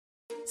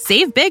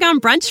Save big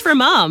on brunch for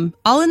mom,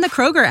 all in the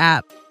Kroger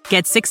app.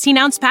 Get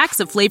 16-ounce packs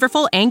of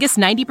flavorful Angus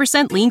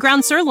 90% lean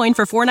ground sirloin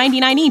for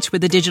 $4.99 each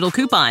with a digital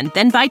coupon.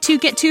 Then buy 2,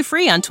 get 2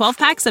 free on 12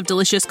 packs of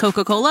delicious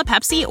Coca-Cola,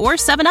 Pepsi, or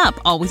 7-Up,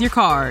 all with your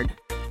card.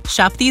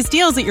 Shop these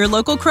deals at your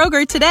local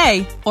Kroger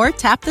today, or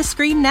tap the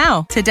screen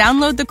now to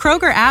download the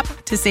Kroger app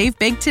to save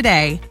big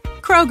today.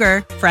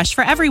 Kroger, fresh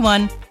for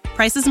everyone.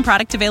 Prices and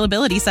product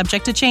availability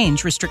subject to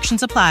change.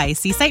 Restrictions apply.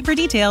 See site for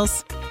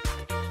details.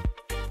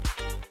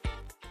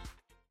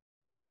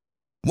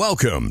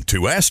 Welcome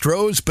to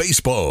Astros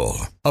Baseball,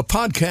 a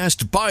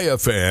podcast by a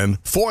fan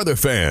for the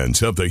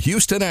fans of the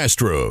Houston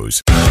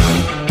Astros.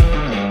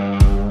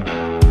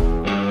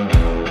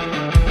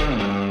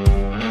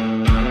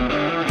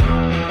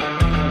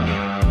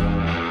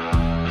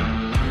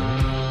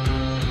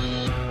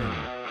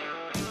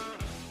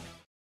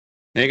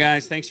 Hey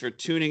guys, thanks for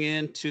tuning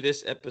in to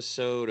this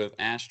episode of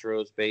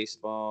Astros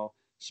Baseball,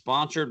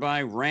 sponsored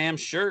by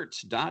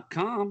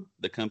RamShirts.com,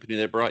 the company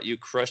that brought you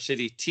Crush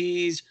City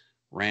Tees.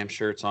 Ram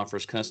Shirts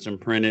offers custom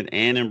printed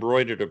and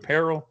embroidered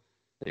apparel.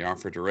 They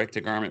offer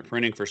direct-to-garment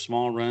printing for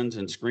small runs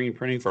and screen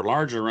printing for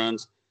larger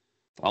runs.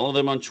 Follow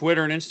them on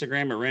Twitter and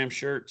Instagram at Ram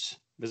Shirts.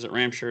 Visit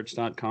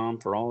RamShirts.com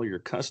for all your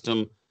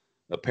custom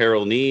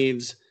apparel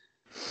needs.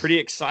 Pretty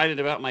excited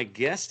about my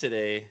guest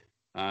today.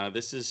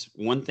 This is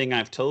one thing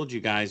I've told you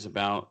guys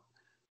about.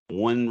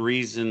 One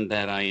reason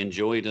that I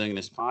enjoy doing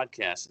this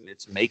podcast, and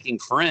it's making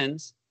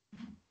friends,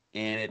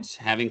 and it's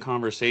having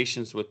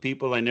conversations with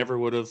people I never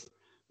would have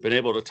been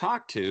able to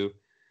talk to.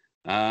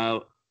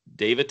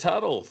 David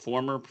Tuttle,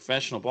 former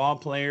professional ball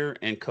player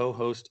and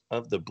co-host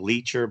of the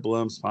Bleacher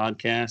Blums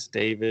podcast.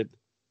 David,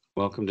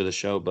 welcome to the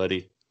show,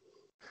 buddy.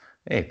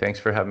 Hey, thanks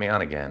for having me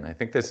on again. I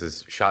think this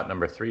is shot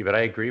number 3, but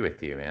I agree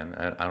with you, man.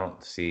 I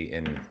don't see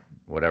in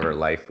whatever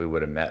life we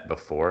would have met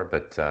before,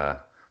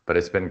 but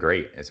it's been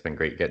great. It's been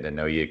great getting to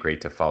know you. Great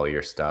to follow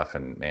your stuff.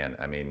 And man,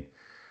 I mean,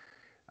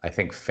 I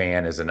think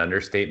fan is an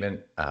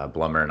understatement.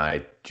 Blummer and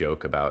I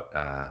joke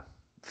about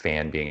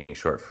fan being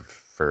short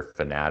for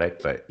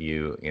fanatic, but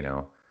you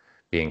know,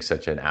 being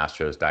such an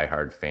Astros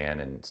diehard fan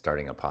and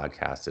starting a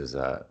podcast is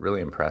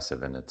really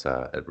impressive, and it's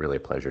really a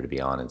pleasure to be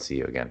on and see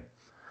you again.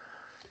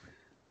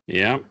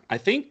 Yeah, I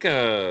think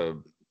is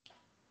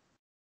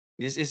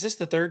this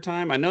the third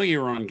time? I know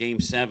you were on Game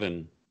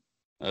 7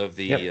 of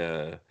the.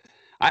 Yep.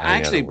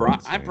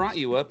 I brought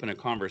you up in a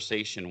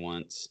conversation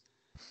once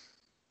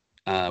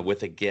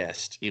with a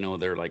guest. You know,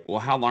 they're like, "Well,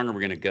 how long are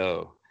we going to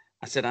go?"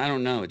 I said, "I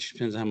don't know. It just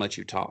depends on how much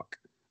you talk."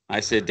 I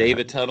said,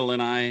 David Tuttle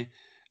and I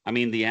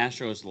mean, the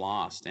Astros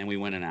lost, and we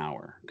went an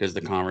hour because the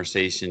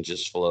conversation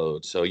just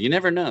flowed. So you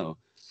never know.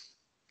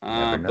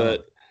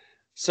 But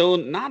so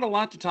not a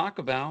lot to talk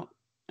about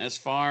as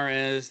far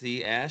as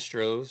the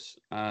Astros.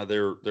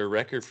 Their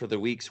record for the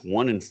week's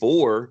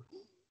 1-4.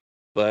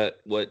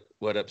 But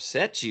what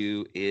upsets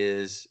you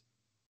is,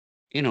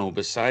 you know,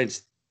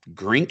 besides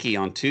Greinke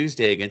on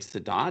Tuesday against the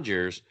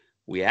Dodgers,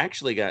 we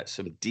actually got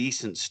some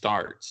decent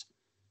starts,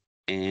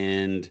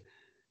 and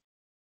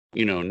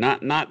you know,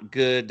 not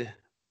good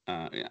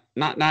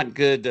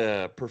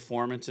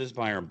performances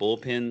by our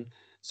bullpen.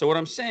 So what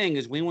I'm saying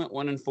is we went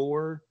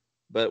 1-4,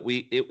 but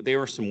they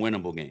were some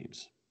winnable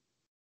games.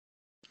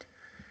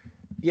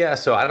 Yeah,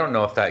 so I don't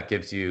know if that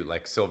gives you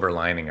like silver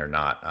lining or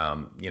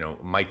not. You know,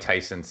 Mike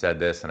Tyson said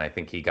this, and I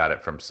think he got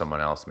it from someone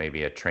else,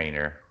 maybe a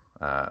trainer.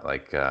 I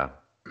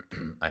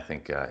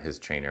think his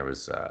trainer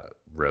was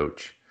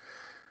Roach.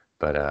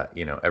 But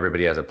you know,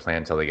 everybody has a plan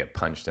until they get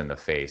punched in the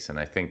face, and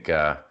I think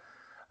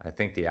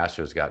the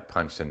Astros got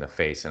punched in the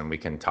face, and we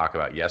can talk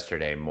about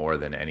yesterday more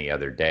than any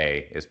other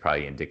day is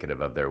probably indicative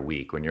of their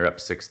week. When you're up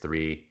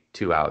 6-3,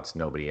 2 outs,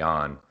 nobody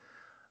on,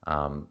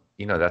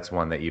 you know, that's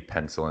one that you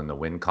pencil in the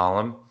win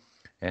column.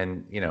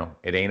 And, you know,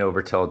 it ain't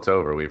over till it's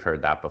over. We've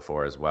heard that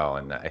before as well.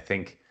 And I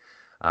think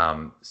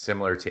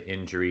similar to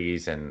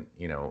injuries and,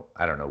 you know,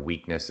 I don't know,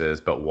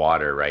 weaknesses, but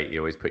water, right? You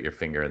always put your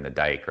finger in the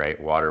dike, right?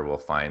 Water will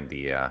find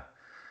the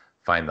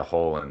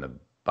hole in the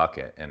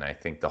bucket, and I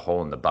think the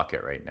hole in the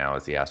bucket right now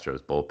is the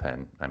Astros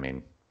bullpen. I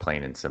mean,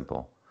 plain and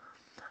simple.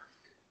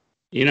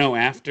 You know,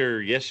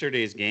 after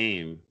yesterday's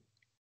game,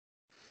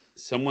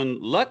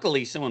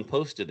 luckily someone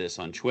posted this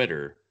on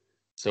Twitter,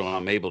 so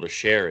I'm able to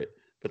share it.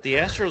 But the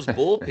Astros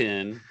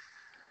bullpen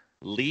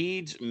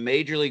leads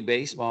Major League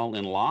Baseball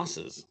in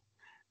losses,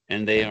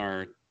 and they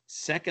are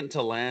second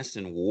to last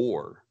in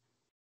WAR.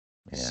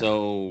 Yeah.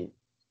 So,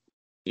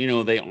 you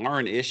know, they are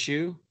an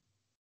issue.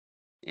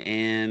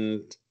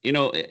 And, you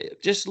know,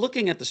 just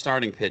looking at the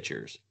starting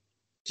pitchers,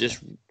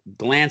 just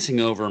glancing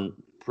over them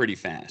pretty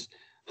fast.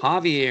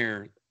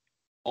 Javier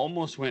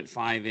almost went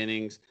 5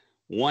 innings,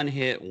 1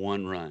 hit,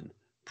 1 run.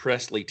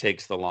 Presley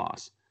takes the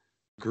loss.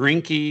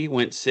 Greinke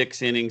went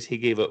 6 innings. He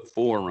gave up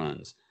 4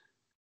 runs.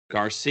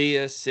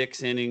 Garcia,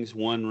 6 innings,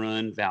 1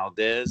 run.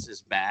 Valdez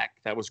is back.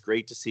 That was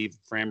great to see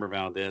Framber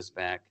Valdez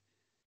back.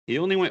 He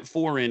only went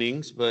 4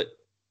 innings, but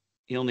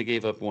he only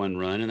gave up 1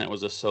 run, and that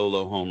was a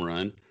solo home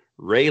run.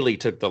 Raley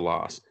took the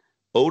loss.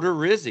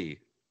 Odorizzi,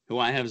 who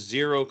I have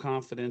zero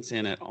confidence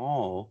in at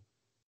all,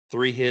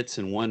 3 hits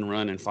and 1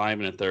 run and 5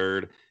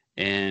 1/3.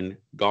 and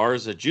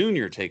Garza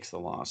Jr. takes the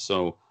loss.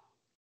 So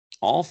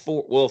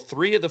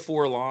three of the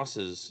four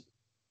losses,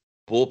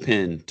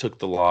 bullpen took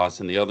the loss,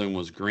 and the other one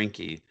was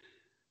Greinke.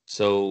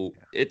 So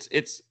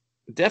it's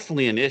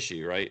definitely an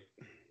issue, right?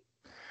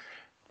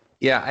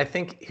 Yeah, I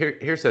think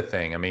here's the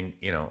thing. I mean,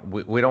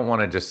 we don't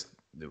want to just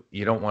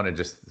you don't want to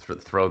just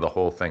throw the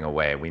whole thing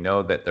away. We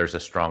know that there's a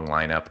strong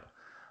lineup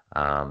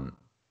for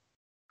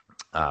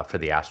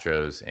the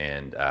Astros,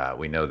 and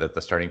we know that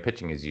the starting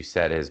pitching, as you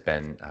said, has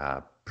been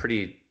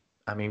pretty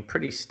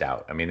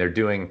stout. I mean, they're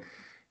doing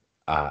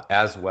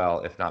as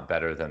well, if not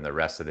better, than the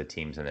rest of the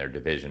teams in their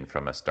division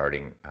from a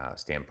starting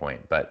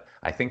standpoint. But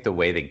I think the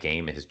way the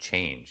game has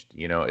changed,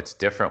 it's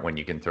different when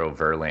you can throw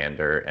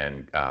Verlander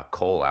and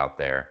Cole out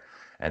there,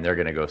 and they're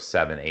going to go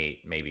 7,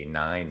 8, maybe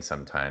 9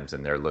 sometimes,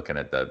 and they're looking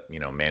at the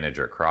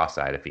manager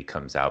cross-eyed if he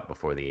comes out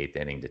before the 8th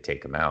inning to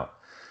take him out.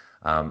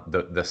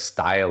 The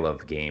style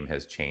of game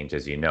has changed,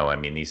 as you know. I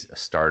mean, these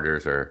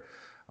starters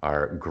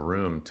are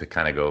groomed to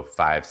kind of go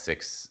 5,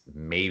 6,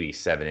 maybe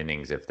 7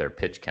 innings if their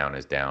pitch count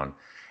is down.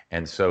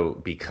 And so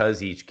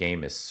because each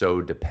game is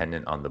so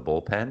dependent on the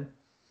bullpen,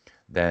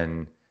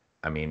 then,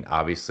 I mean,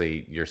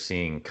 obviously you're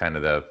seeing kind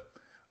of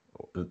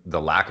the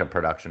lack of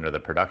production or the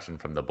production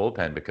from the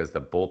bullpen, because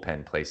the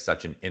bullpen plays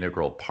such an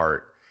integral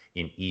part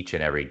in each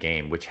and every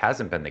game, which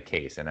hasn't been the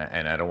case. And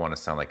I don't want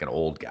to sound like an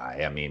old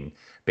guy. I mean,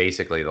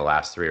 basically the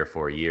last 3 or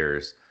 4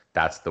 years,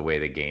 that's the way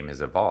the game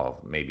has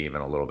evolved, maybe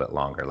even a little bit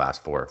longer,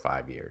 last 4 or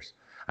 5 years.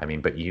 I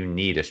mean, but you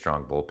need a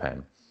strong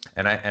bullpen.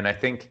 And I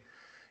think,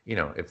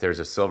 if there's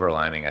a silver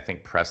lining, I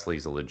think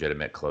Presley's a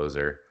legitimate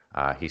closer.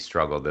 He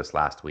struggled this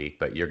last week,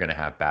 but you're going to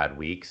have bad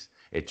weeks.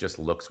 It just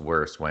looks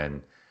worse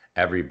when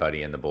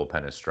everybody in the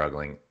bullpen is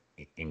struggling,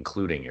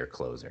 including your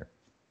closer.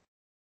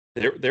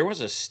 There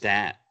was a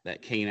stat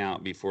that came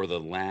out before the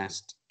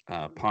last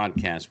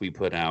podcast we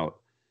put out.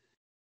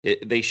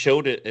 They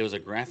showed it. It was a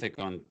graphic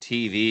on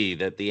TV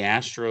that the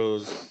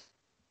Astros,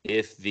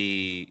 if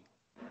the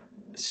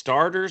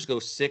starters go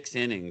 6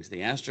 innings,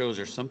 the Astros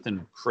are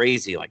something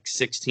crazy like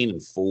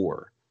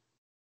 16-4.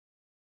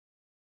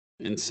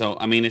 And so,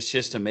 I mean, it's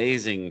just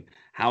amazing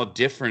how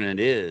different it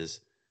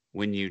is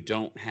when you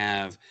don't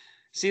have.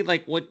 See,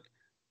 like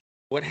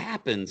what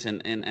happens,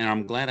 and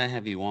I'm glad I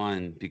have you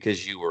on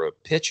because you were a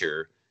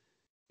pitcher,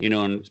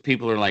 and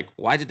people are like,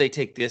 why did they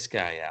take this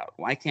guy out?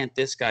 Why can't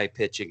this guy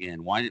pitch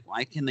again? Why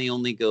can they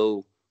only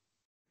go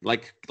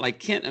like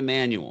Kent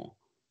Emanuel?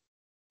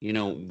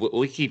 What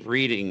we keep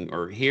reading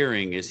or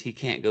hearing is he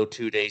can't go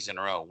 2 days in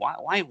a row.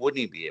 Why wouldn't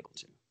he be able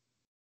to?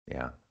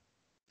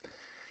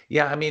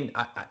 Yeah. I mean,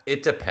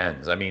 it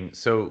depends. I mean,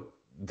 so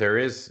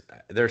there's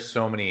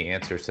so many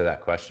answers to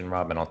that question,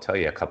 Rob, and I'll tell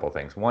you a couple of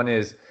things. One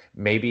is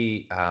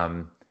maybe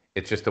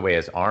it's just the way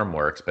his arm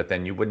works, but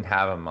then you wouldn't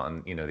have him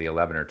on, the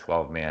 11 or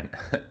 12 man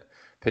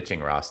pitching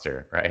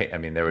roster, right? I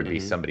mean, there would be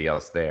somebody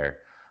else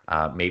there.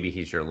 Maybe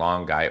he's your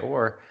long guy,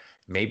 or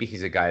maybe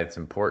he's a guy that's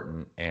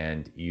important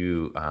and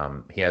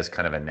he has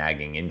kind of a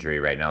nagging injury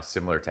right now,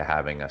 similar to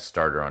having a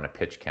starter on a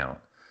pitch count.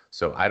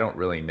 So I don't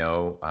really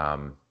know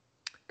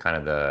kind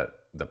of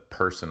the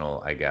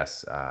personal, I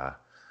guess,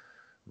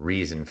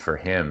 reason for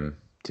him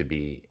to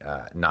be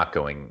not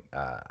going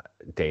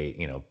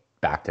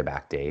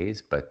back-to-back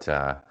days. But,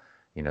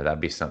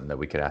 that'd be something that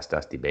we could ask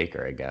Dusty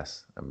Baker, I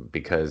guess,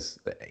 because,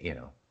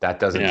 that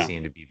doesn't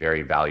seem to be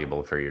very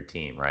valuable for your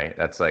team, right?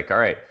 That's like, all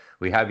right,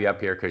 we have you up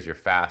here because you're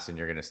fast and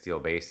you're going to steal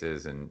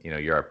bases, and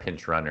you're a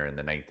pinch runner in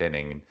the 9th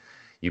inning, and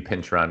you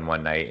pinch run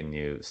one night and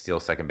you steal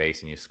second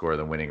base and you score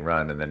the winning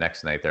run, and the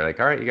next night they're like,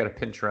 all right, you got a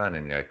pinch run,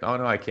 and you're like, oh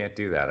no, I can't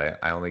do that.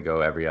 I only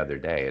go every other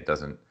day. It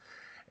doesn't,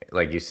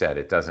 like you said,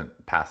 it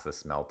doesn't pass the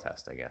smell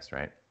test, I guess,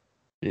 right?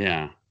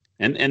 Yeah,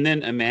 and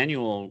then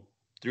Emanuel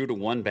threw to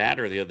one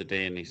batter the other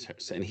day, and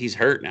he's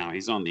hurt now.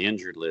 He's on the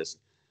injured list.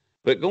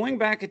 But going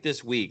back at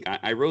this week,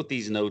 I wrote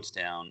these notes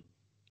down.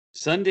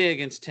 Sunday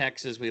against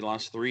Texas, we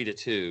lost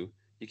 3-2.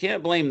 You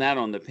can't blame that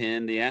on the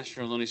pen. The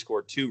Astros only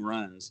scored 2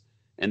 runs,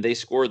 and they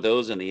scored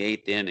those in the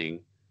 8th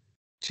inning.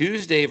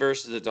 Tuesday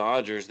versus the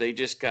Dodgers, they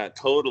just got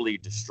totally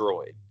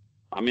destroyed.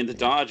 I mean, the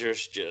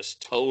Dodgers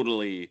just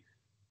totally,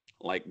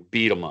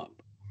 beat them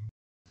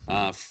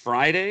up.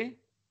 Friday,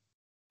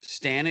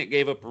 Stanek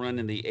gave up a run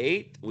in the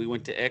 8th. We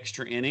went to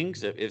extra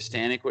innings. If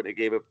Stanek would have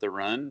gave up the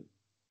run,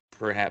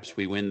 perhaps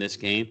we win this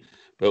game.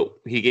 But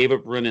he gave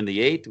up a run in the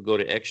 8th. We go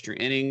to extra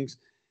innings.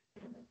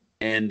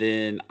 And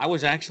then I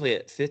was actually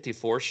at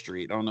 54th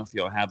Street. I don't know if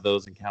y'all have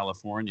those in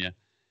California.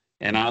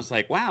 And I was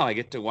like, wow, I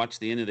get to watch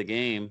the end of the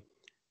game.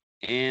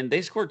 And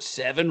they scored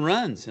 7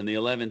 runs in the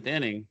 11th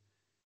inning.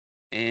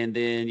 And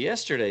then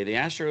yesterday, the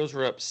Astros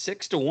were up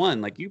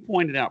 6-1. Like you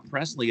pointed out,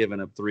 Presley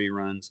giving up 3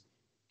 runs.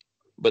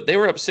 But they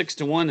were up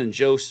 6-1, and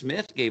Joe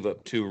Smith gave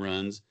up 2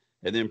 runs.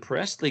 And then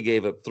Presley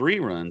gave up 3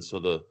 runs.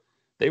 So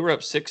they were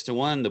up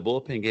 6-1. The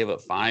bullpen gave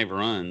up 5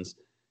 runs.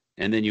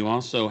 And then you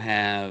also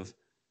have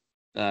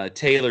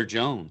Taylor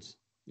Jones.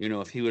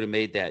 If he would have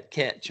made that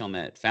catch on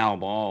that foul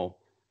ball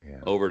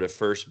over to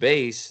first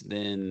base,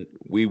 then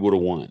we would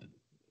have won.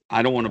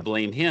 I don't want to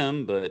blame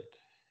him, but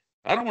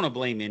I don't want to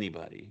blame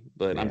anybody.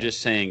 But I'm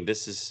just saying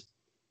this is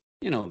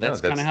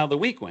that's kind of how the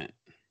week went.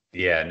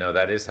 Yeah, no,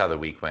 that is how the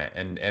week went.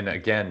 And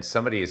again,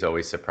 somebody is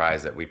always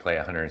surprised that we play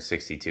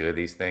 162 of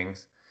these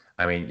things.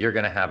 I mean, you're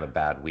going to have a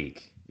bad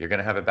week. You're going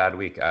to have a bad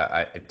week.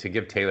 To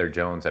give Taylor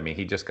Jones, I mean,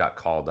 he just got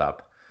called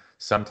up.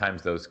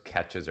 Sometimes those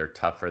catches are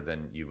tougher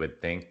than you would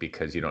think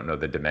because you don't know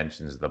the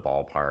dimensions of the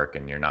ballpark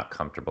and you're not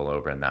comfortable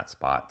over in that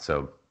spot.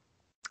 So,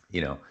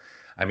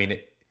 I mean,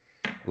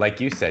 like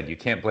you said, you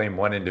can't blame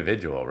one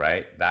individual,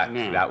 right?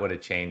 That would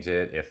have changed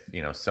it if,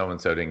 so and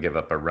so didn't give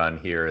up a run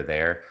here or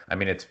there. I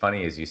mean, it's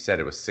funny, as you said,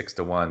 it was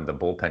 6-1. The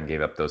bullpen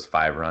gave up those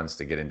 5 runs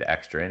to get into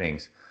extra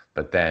innings.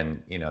 But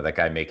then, that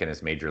guy making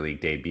his major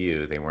league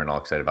debut, they weren't all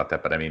excited about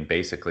that. But I mean,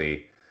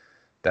 basically,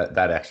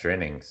 that extra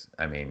innings,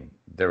 I mean,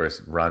 there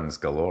was runs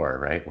galore,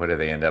 right? What did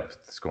they end up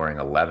scoring?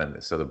 11.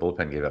 So the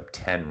bullpen gave up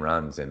 10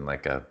 runs in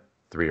like a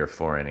 3 or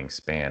 4 inning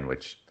span,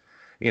 which,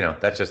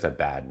 that's just a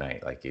bad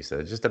night, like you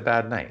said, just a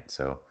bad night.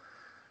 So,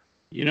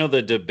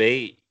 the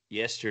debate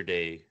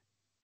yesterday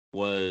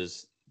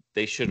was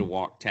they should have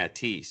walked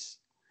Tatis.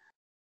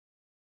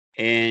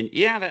 And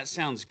yeah, that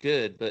sounds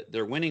good, but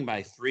they're winning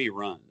by 3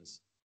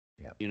 runs.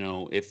 Yep.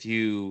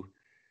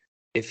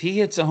 If he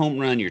hits a home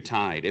run, you're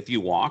tied. If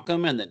you walk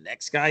him and the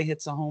next guy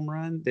hits a home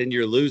run, then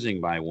you're losing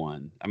by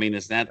 1. I mean,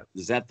 is that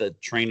the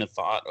train of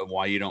thought of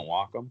why you don't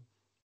walk him?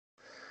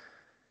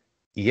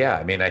 Yeah,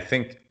 I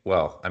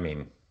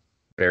mean,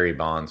 Barry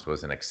Bonds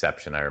was an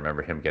exception. I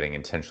remember him getting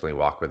intentionally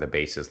walked with the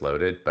bases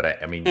loaded.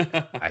 But I mean,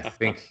 I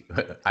think,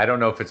 I don't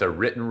know if it's a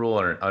written rule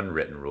or an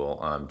unwritten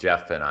rule.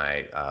 Jeff and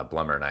I,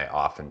 Blummer and I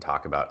often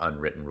talk about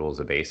unwritten rules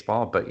of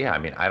baseball. But yeah, I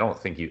mean, I don't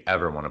think you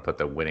ever want to put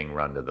the winning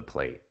run to the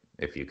plate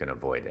if you can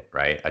avoid it,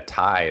 right? A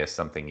tie is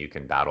something you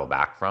can battle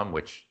back from,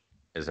 which,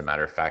 as a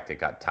matter of fact, it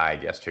got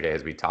tied yesterday,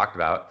 as we talked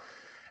about.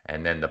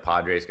 And then the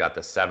Padres got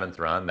the 7th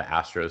run. The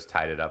Astros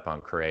tied it up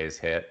on Correa's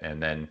hit,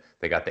 and then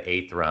they got the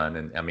 8th run.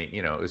 And I mean,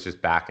 it was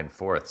just back and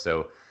forth.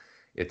 So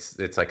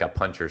it's like a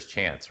puncher's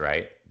chance,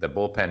 right? The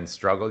bullpen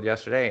struggled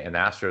yesterday, and the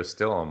Astros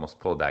still almost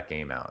pulled that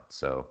game out.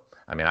 So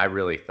I mean, I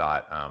really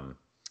thought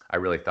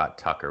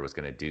Tucker was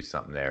going to do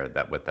something there.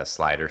 That with the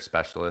slider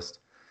specialist,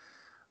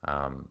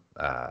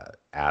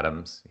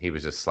 Adams, he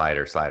was just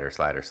slider.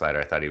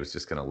 I thought he was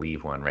just going to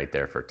leave one right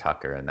there for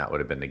Tucker, and that would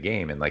have been the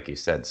game. And like you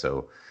said,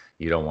 so.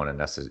 You don't want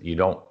to you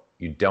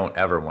don't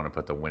ever want to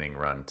put the winning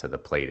run to the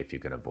plate if you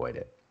can avoid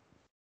it.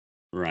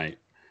 Right.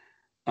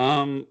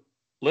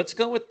 Let's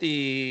go with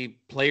the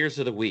players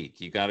of the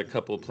week. You got a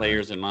couple of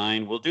players in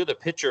mind. We'll do the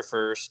pitcher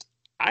first.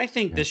 I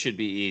think this should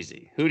be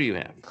easy. Who do you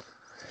have?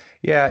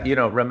 Yeah,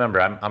 remember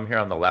I'm here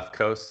on the left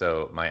coast,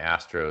 so my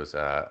Astros,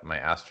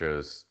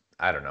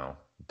 I don't know,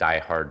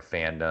 diehard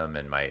fandom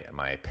and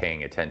my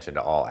paying attention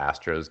to all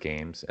Astros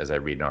games as I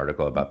read an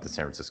article about the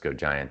San Francisco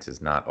Giants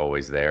is not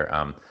always there.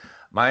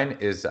 Mine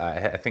is,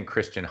 I think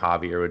Christian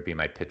Javier would be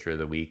my pitcher of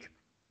the week.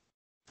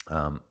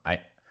 I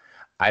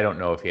don't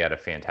know if he had a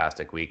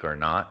fantastic week or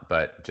not,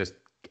 but just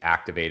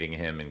activating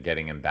him and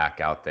getting him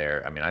back out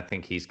there. I mean, I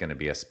think he's going to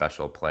be a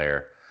special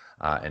player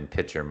and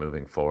pitcher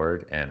moving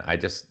forward. And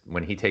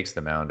when he takes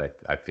the mound,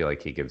 I feel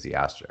like he gives the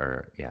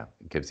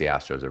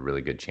Astros a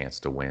really good chance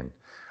to win.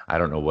 I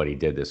don't know what he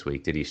did this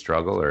week. Did he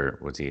struggle or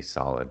was he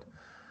solid?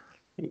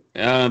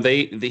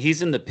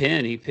 He's in the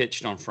pen. He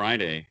pitched on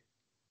Friday.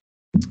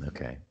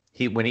 Okay.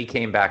 When he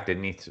came back,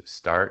 didn't he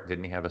start?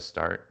 Didn't he have a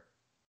start?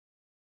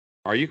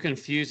 Are you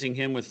confusing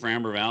him with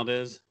Framber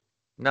Valdez?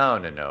 No.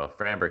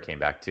 Framber came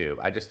back too.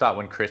 I just thought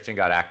when Christian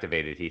got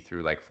activated, he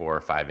threw like 4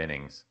 or 5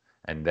 innings,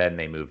 and then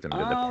they moved him to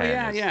the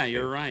pen. Yeah,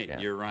 you're right. Yeah.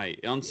 You're right.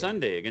 On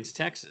Sunday against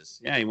Texas.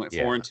 Yeah, he went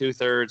 4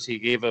 2/3. He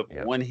gave up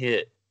 1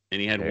 hit,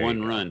 and he had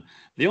 1 run.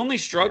 The only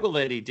struggle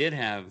that he did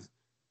have,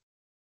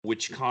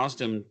 which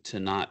caused him to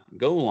not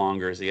go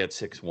longer, is he had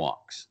 6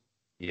 walks.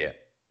 Yeah.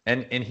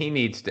 And he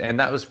needs to, and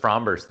that was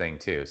Framber's thing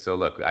too. So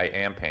look, I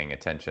am paying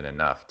attention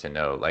enough to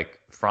know, like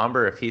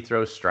Framber, if he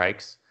throws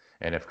strikes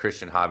and if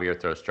Christian Javier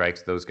throws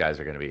strikes, those guys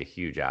are going to be a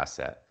huge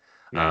asset.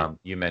 Yeah.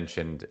 You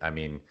mentioned, I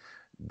mean,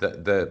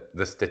 the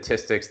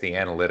statistics, the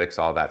analytics,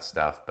 all that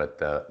stuff, but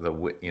the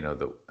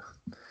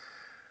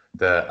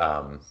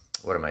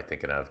what am I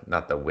thinking of?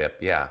 Not the whip.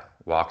 Yeah.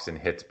 Walks and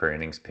hits per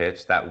innings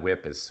pitch. That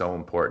whip is so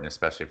important,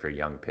 especially for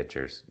young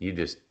pitchers. You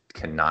just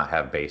cannot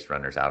have base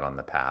runners out on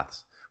the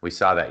paths. We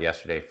saw that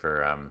yesterday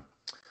for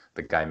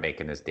the guy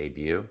making his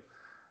debut.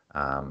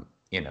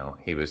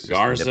 He was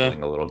just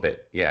nibbling a little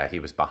bit. Yeah, he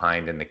was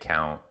behind in the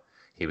count.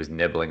 He was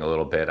nibbling a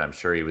little bit. I'm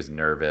sure he was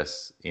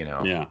nervous.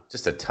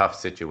 Just a tough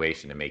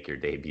situation to make your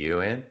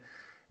debut in.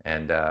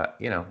 And,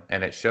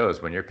 and it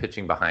shows when you're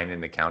pitching behind in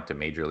the count to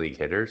major league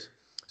hitters.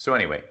 So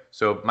anyway,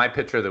 my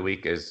pitcher of the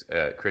week is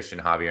Christian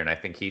Javier, and I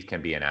think he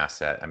can be an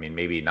asset. I mean,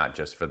 maybe not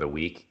just for the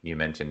week. You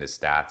mentioned his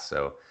stats,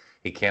 so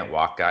he can't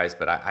walk guys,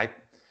 but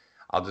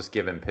I'll just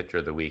give him pitcher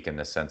of the week in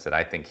the sense that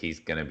I think he's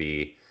going to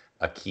be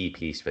a key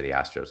piece for the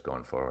Astros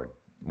going forward.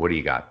 What do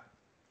you got?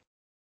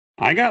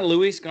 I got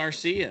Luis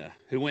Garcia,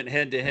 who went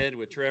head to head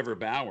with Trevor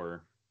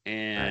Bauer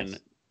and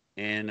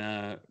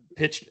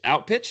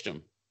outpitched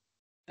him.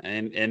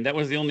 And that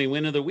was the only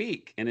win of the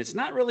week. And it's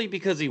not really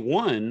because he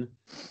won,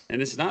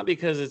 and it's not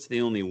because it's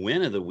the only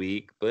win of the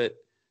week, but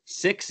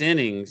 6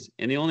 innings,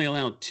 and he only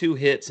allowed 2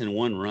 hits and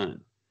 1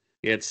 run.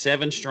 He had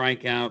 7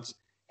 strikeouts,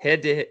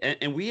 head-to-head,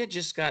 and we had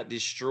just got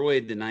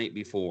destroyed the night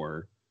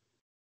before,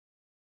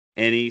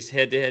 and he's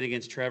head-to-head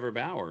against Trevor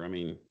Bauer. I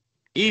mean,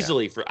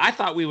 easily. I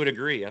thought we would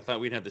agree. I thought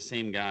we'd have the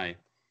same guy.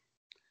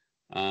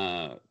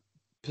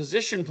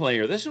 Position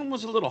player, this one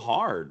was a little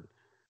hard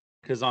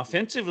because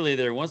offensively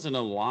there wasn't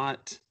a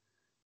lot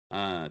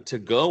to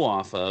go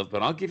off of,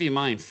 but I'll give you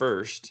mine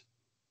first.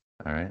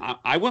 All right.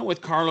 I went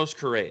with Carlos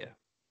Correa.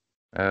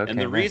 Okay, And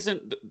the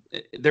reason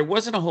there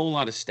wasn't a whole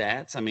lot of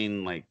stats. I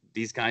mean, like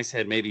these guys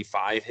had maybe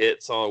 5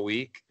 hits all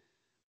week,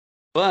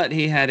 but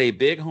he had a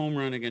big home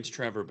run against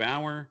Trevor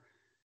Bauer,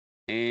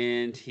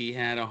 and he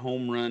had a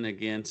home run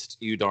against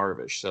Yu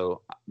Darvish.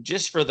 So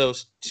just for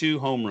those 2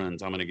 home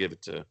runs, I'm going to give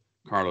it to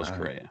Carlos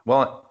Correa.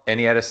 Well, and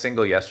he had a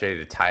single yesterday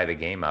to tie the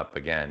game up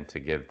again to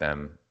give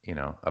them,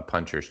 a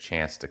puncher's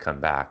chance to come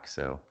back.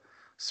 So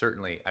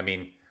certainly, I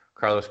mean,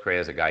 Carlos Correa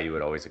is a guy you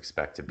would always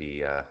expect to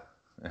be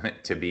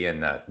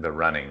in the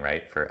running,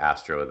 right, for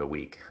Astro of the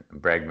Week.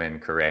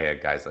 Bregman, Correa,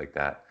 guys like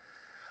that.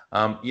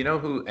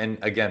 Who, and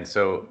again,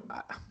 so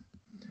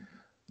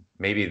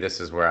maybe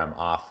this is where I'm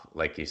off,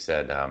 like you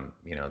said,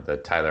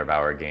 the Tyler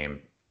Bauer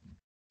game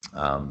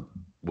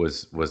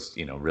was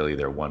really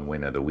their one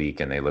win of the week,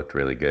 and they looked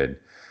really good.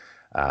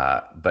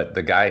 But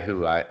the guy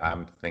who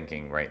I'm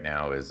thinking right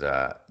now is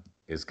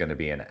going to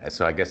be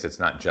so I guess it's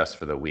not just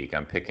for the week.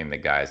 I'm picking the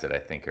guys that I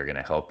think are going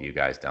to help you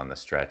guys down the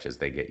stretch as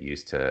they get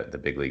used to the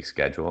big league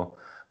schedule.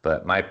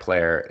 But my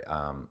player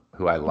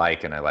who I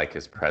like, and I like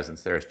his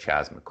presence there, is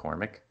Chas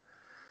McCormick.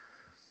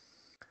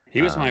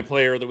 He was my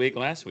player of the week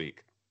last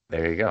week.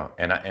 There you go.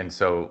 And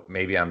so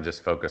maybe I'm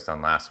just focused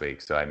on last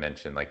week. So I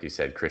mentioned, like you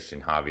said,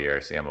 Christian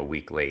Javier. See, I'm a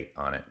week late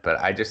on it. But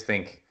I just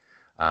think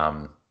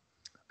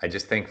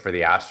for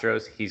the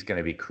Astros, he's going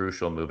to be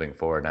crucial moving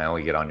forward. And I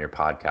only get on your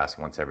podcast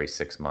once every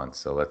 6 months.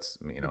 So let's,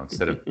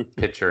 instead of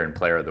pitcher and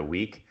player of the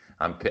week,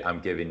 I'm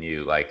giving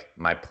you like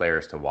my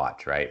players to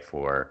watch, right,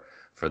 for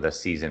the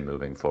season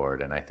moving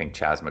forward. And I think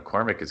Chas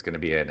McCormick is going to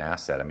be an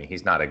asset. I mean,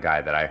 he's not a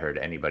guy that I heard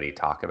anybody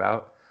talk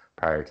about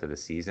prior to the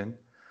season.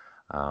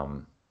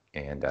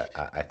 And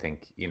I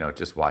think,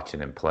 just watching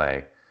him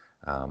play,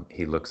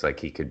 he looks like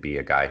he could be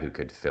a guy who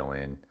could fill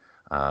in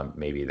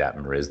maybe that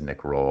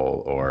Marisnick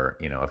role, or,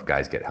 if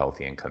guys get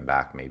healthy and come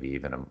back, maybe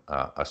even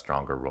a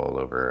stronger role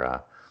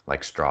over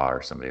like Straw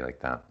or somebody like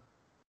that.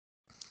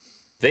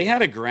 They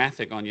had a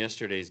graphic on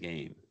yesterday's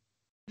game.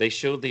 They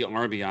showed the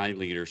RBI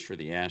leaders for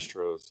the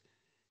Astros,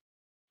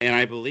 and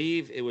I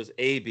believe it was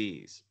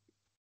ABs.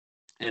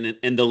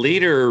 And the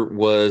leader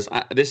was,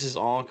 this is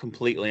all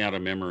completely out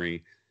of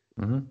memory,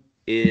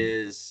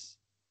 is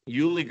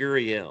Yuli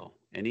Gurriel,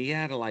 and he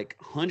had like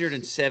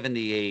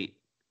 178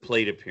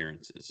 plate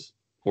appearances,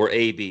 or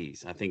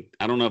ABs. I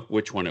don't know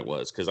which one it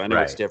was, because I know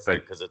it's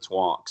different because it's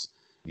walks.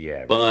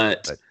 Yeah,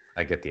 but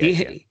I get the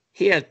idea.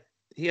 He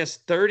has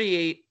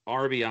 38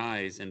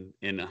 RBIs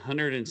in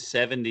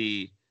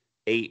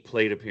 178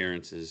 plate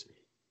appearances.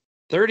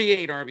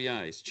 38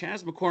 RBIs.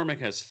 Chas McCormick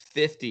has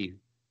 50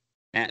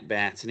 at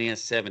bats, and he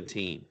has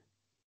 17.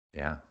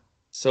 Yeah.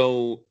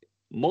 So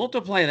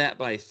multiply that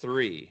by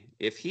 3.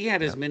 If he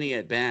had as many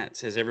at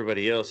bats as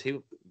everybody else, he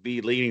would be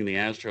leading the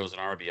Astros in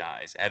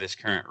RBIs at his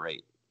current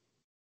rate.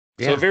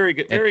 Yeah. So very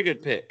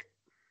good pick.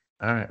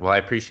 All right. Well, I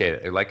appreciate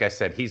it. Like I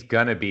said, he's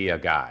gonna be a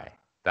guy.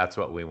 That's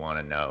what we want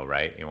to know,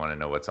 right? You want to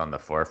know what's on the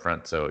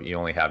forefront. So you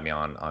only have me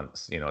on.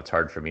 It's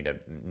hard for me to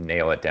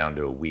nail it down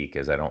to a week,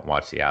 as I don't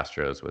watch the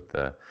Astros with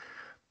the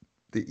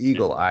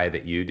eagle eye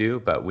that you do.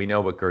 But we know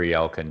what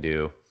Gurriel can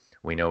do.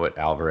 We know what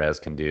Alvarez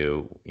can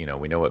do. We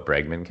know what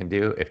Bregman can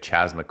do. If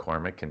Chas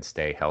McCormick can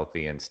stay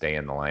healthy and stay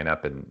in the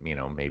lineup, and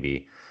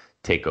maybe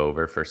take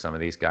over for some of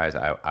these guys,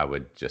 I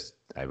would just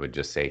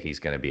say he's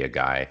going to be a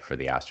guy for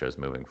the Astros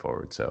moving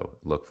forward. So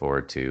look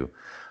forward to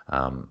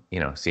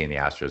seeing the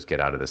Astros get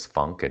out of this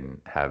funk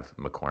and have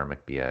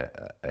McCormick be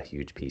a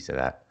huge piece of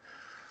that.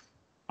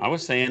 I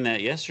was saying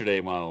that yesterday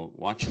while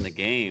watching the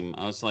game.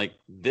 I was like,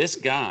 this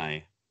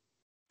guy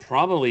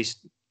probably,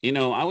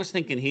 I was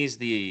thinking he's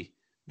the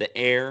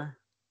heir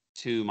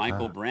to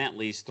Michael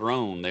Brantley's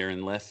throne there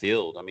in left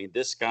field. I mean,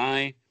 this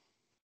guy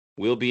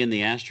will be in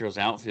the Astros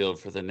outfield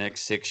for the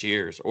next 6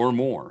 years or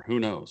more. Who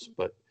knows?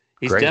 But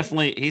he's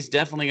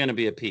definitely going to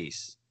be a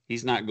piece.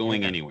 He's not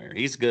going anywhere.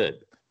 He's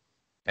good.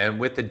 And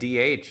with the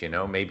DH,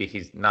 maybe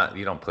he's not,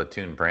 you don't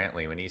platoon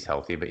Brantley when he's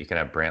healthy, but you can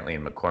have Brantley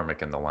and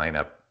McCormick in the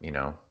lineup,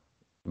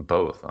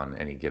 both on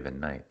any given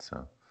night.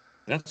 So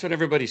that's what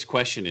everybody's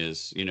question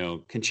is.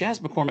 Can Chas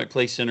McCormick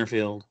play center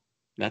field?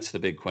 That's the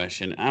big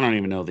question. I don't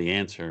even know the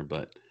answer,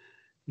 but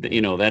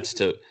that's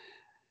to.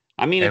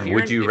 I mean, and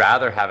would you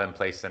rather have him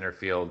play center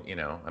field? You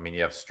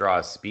have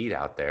Straw's speed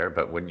out there,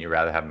 but wouldn't you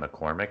rather have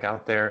McCormick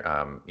out there?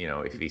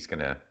 If he's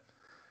gonna.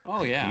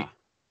 Oh yeah.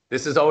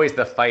 This is always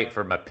the fight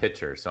from a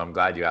pitcher, so I'm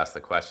glad you asked the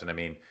question. I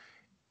mean,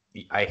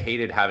 I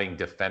hated having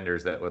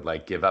defenders that would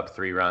like give up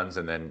 3 runs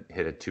and then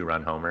hit a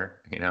 2-run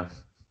homer,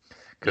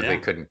 because they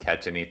couldn't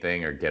catch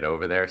anything or get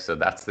over there. So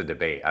that's the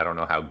debate. I don't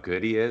know how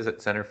good he is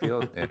at center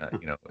field, and,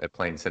 at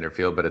playing center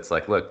field, but it's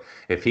like, look,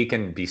 if he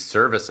can be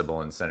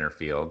serviceable in center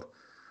field,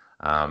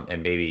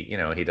 and maybe,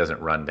 he doesn't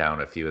run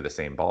down a few of the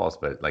same balls,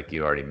 but like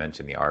you already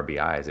mentioned, the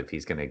RBIs, if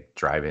he's going to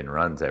drive in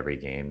runs every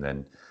game,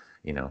 then,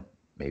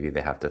 maybe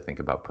they have to think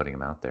about putting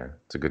him out there.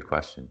 It's a good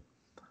question.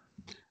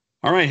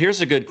 All right,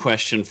 here's a good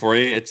question for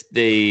you. It's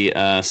the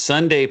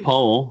Sunday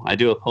poll. I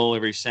do a poll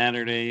every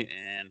Saturday,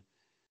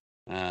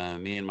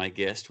 and me and my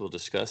guest will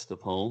discuss the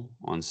poll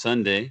on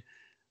Sunday.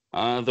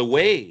 The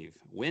wave,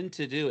 when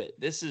to do it.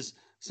 This is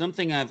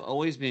something I've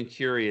always been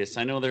curious.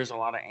 I know there's a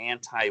lot of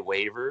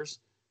anti-waivers,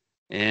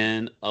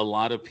 and a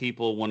lot of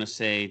people want to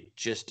say,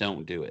 just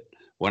don't do it.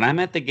 When I'm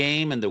at the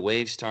game and the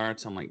wave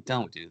starts, I'm like,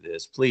 don't do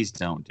this. Please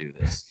don't do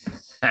this.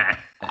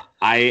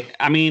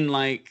 I mean,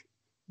 like,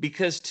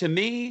 because to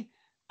me,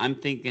 I'm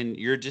thinking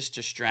you're just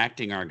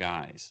distracting our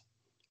guys.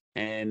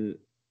 And,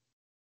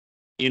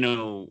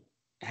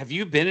 have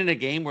you been in a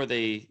game where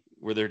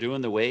they're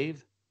doing the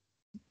wave?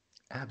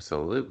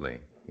 Absolutely.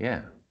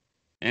 Yeah.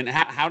 And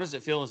how does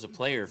it feel as a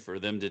player for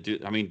them to do?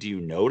 I mean, do you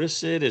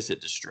notice it? Is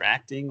it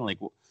distracting? Like,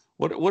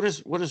 what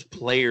is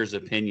players'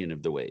 opinion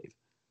of the wave?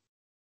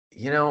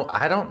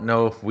 I don't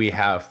know if we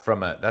have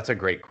that's a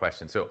great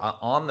question. So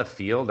on the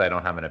field, I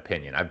don't have an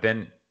opinion. I've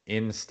been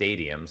in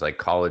stadiums, like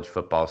college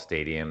football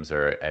stadiums,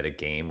 or at a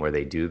game where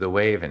they do the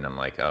wave, and I'm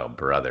like, oh,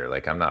 brother,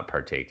 like, I'm not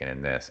partaking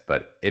in this.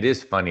 But it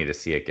is funny to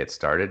see it get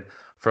started.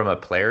 From a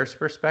player's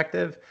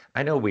perspective,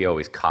 I know we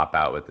always cop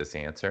out with this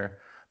answer,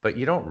 but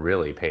you don't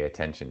really pay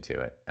attention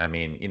to it. I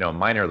mean,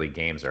 minor league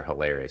games are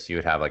hilarious. You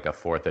would have like a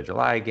 4th of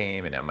July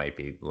game, and it might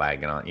be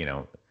lagging on,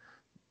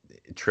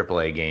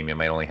 AAA game, you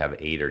might only have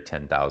 8 or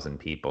 10,000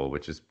 people,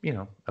 which is,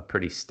 a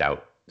pretty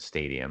stout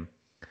stadium.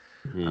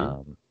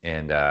 Mm-hmm.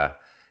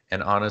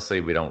 And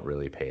honestly, we don't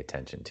really pay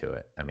attention to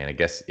it. I mean, I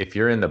guess if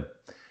you're in the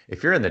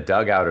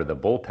dugout or the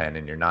bullpen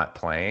and you're not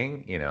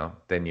playing,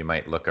 then you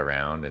might look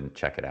around and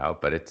check it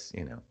out. But it's,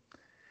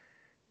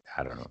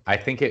 I don't know. I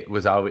think it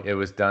was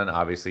done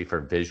obviously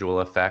for visual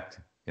effect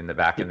in the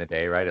back in the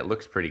day, right? It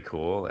looks pretty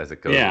cool as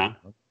it goes. Yeah.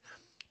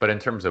 But in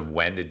terms of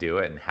when to do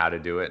it and how to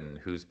do it and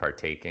who's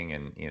partaking,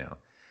 and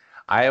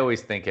I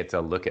always think it's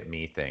a look at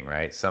me thing,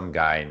 right? Some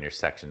guy in your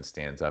section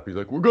stands up, he's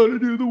like, "We're gonna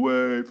do the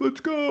wave, let's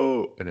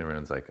go," and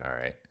everyone's like, "All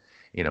right."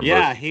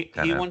 Yeah, he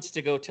wants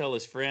to go tell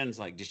his friends,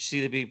 like, "Did you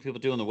see the people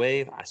doing the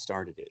wave? I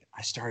started it.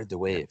 I started the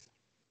wave."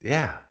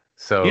 Yeah.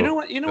 So you know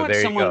what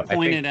someone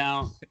pointed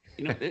out.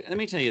 Let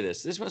me tell you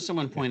this. This is what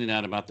someone pointed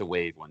out about the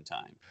wave one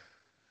time.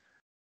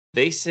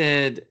 They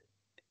said,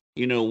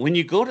 when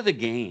you go to the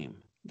game,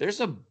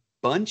 there's a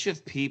bunch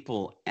of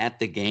people at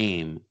the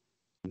game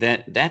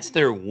that's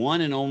their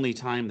one and only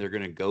time they're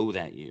going to go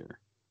that year,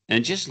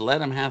 and just let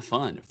them have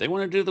fun. If they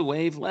want to do the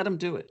wave, let them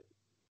do it.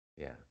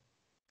 Yeah.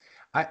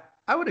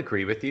 I would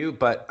agree with you,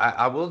 but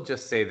I will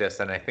just say this,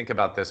 and I think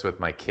about this with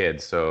my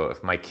kids. So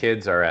if my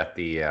kids are at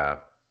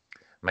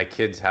my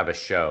kids have a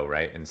show,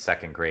 right, in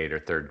 2nd grade or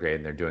 3rd grade,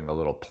 and they're doing a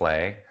little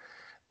play,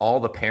 all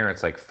the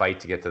parents like fight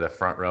to get to the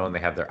front row, and they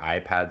have their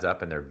iPads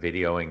up and they're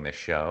videoing the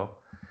show.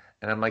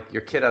 And I'm like,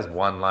 your kid has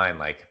one line,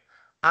 like,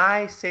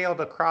 "I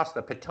sailed across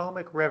the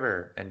Potomac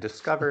River and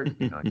discovered,"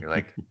 and you're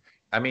like,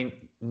 I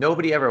mean,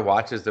 nobody ever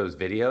watches those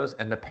videos,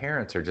 and the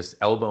parents are just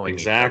elbowing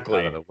each other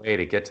out of the way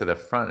to get to the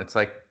front. It's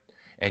like,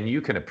 and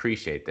you can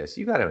appreciate this.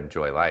 You got to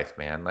enjoy life,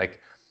 man. Like,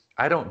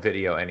 I don't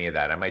video any of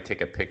that. I might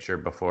take a picture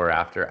before or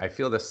after. I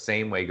feel the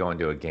same way going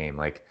to a game.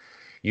 Like,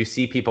 you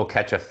see people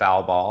catch a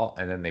foul ball,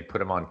 and then they put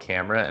them on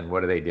camera, and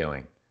what are they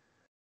doing?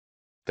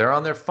 They're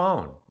on their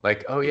phone.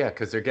 Like, oh yeah,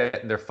 because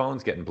their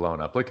phone's getting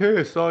blown up. Like, "Hey,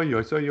 I saw you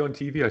on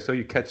TV. I saw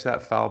you catch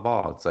that foul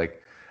ball." It's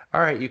like,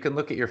 all right, you can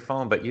look at your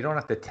phone, but you don't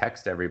have to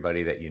text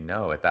everybody that you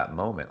know at that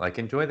moment. Like,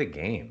 enjoy the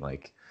game.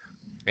 Like,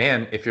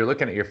 and if you're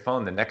looking at your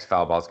phone, the next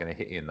foul ball is going to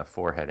hit you in the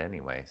forehead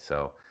anyway.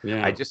 So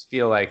yeah. I just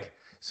feel like,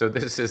 so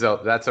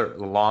that's a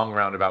long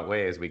roundabout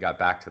way as we got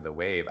back to the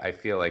wave. I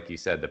feel like you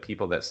said, the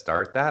people that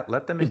start that,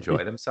 let them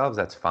enjoy themselves.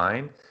 That's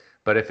fine.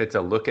 But if it's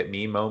a look at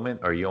me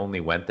moment, or you only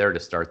went there to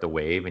start the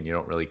wave and you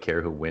don't really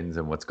care who wins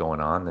and what's going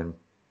on, then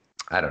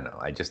I don't know.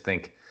 I just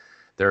think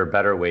there are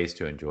better ways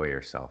to enjoy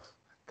yourself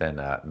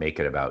than make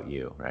it about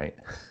you, right?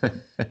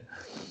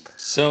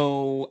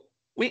 So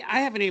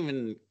I haven't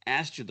even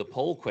asked you the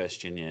poll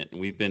question yet,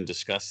 and we've been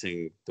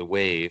discussing the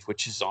wave,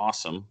 which is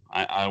awesome.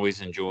 I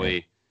always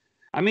enjoy.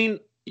 I mean,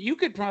 you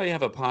could probably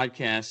have a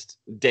podcast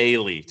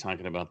daily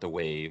talking about the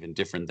wave and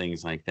different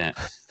things like that.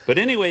 But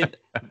anyway,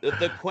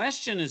 the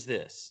question is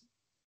this: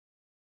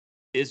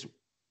 I've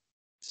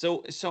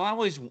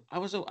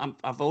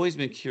always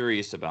been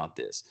curious about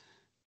this.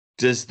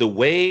 Does the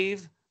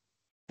wave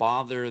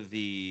bother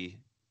the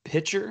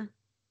pitcher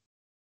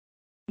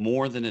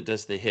more than it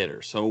does the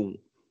hitter? So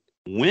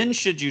when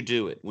should you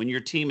do it? When your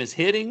team is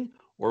hitting,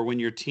 or when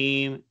your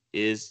team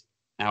is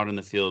out in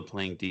the field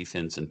playing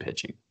defense and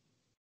pitching?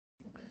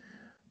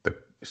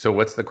 So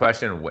what's the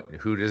question?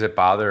 Who does it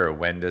bother, or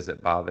when does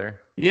it bother?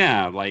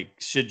 Yeah, like,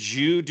 should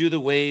you do the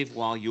wave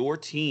while your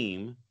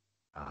team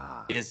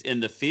is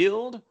in the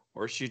field,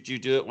 or should you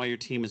do it while your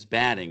team is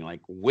batting?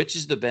 Like, which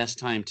is the best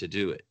time to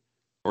do it?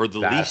 Or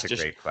the That's least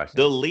a great question.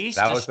 the least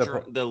That was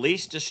the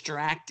least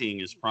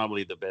distracting is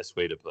probably the best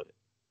way to put it.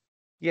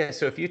 Yeah,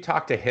 so if you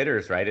talk to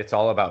hitters, right, it's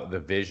all about the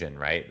vision,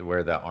 right?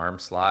 Where the arm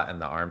slot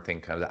and the arm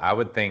thing comes. I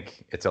would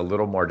think it's a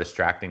little more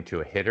distracting to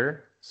a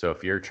hitter. So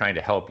if you're trying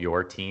to help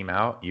your team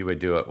out, you would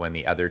do it when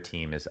the other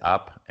team is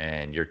up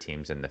and your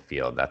team's in the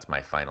field. That's my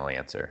final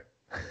answer.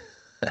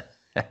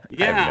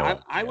 Yeah,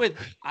 I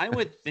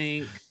would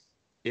think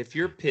if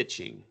you're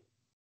pitching,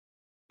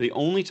 the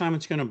only time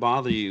it's going to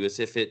bother you is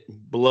if it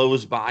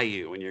blows by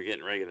you when you're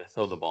getting ready to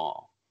throw the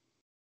ball.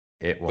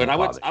 It won't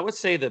But I would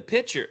say the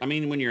pitcher, I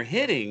mean, when you're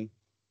hitting,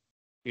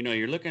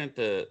 you're looking at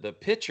the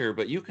pitcher,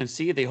 but you can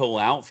see the whole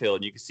outfield.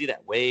 And you can see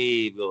that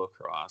wave go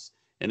across.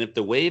 And if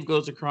the wave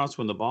goes across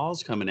when the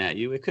ball's coming at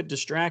you, it could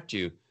distract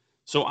you.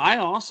 So I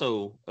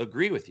also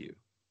agree with you.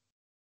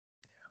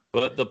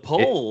 But the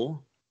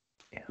poll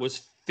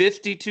was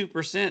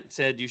 52%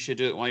 said you should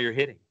do it while you're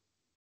hitting.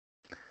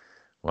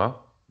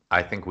 Well,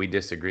 I think we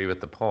disagree with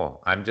the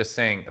poll. I'm just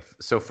saying,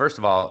 so first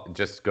of all,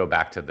 just go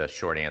back to the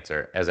short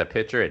answer. As a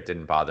pitcher, it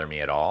didn't bother me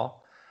at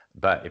all.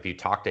 But if you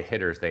talk to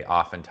hitters, they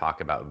often talk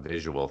about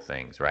visual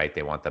things, right?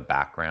 They want the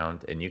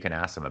background, and you can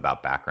ask them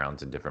about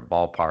backgrounds in different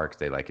ballparks.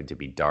 They like it to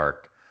be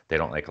dark. They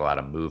don't like a lot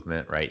of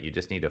movement, right? You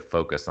just need to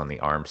focus on the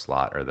arm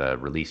slot or the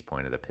release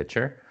point of the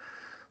pitcher.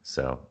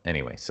 So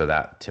anyway, so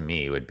that to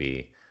me would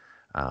be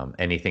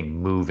anything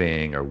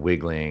moving or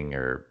wiggling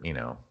or,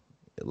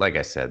 like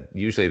I said,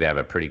 usually they have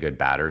a pretty good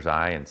batter's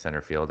eye in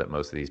center field at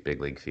most of these big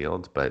league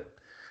fields, but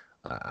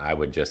I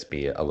would just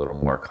be a little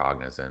more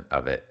cognizant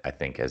of it, I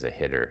think, as a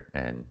hitter.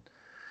 And,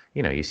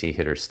 you see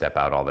hitters step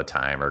out all the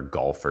time, or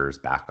golfers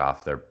back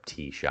off their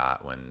tee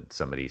shot when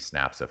somebody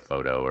snaps a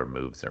photo or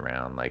moves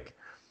around. Like,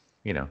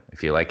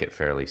 if you like it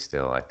fairly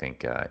still, I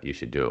think you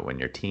should do it when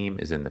your team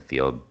is in the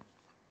field.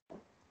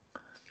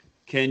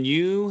 Can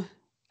you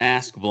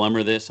ask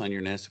Blummer this on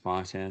your next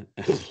podcast?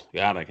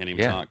 God, I can't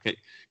even talk.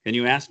 Can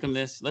you ask him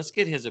this? Let's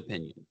get his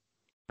opinion.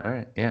 All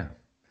right. Yeah.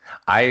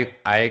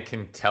 I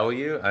can tell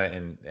you,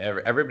 and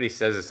everybody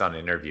says this on an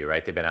interview,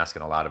 right? They've been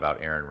asking a lot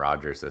about Aaron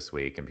Rodgers this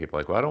week, and people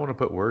are like, well, I don't want to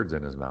put words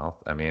in his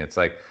mouth. I mean, it's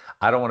like,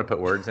 I don't want to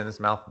put words in his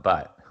mouth,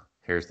 but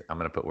I'm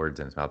going to put words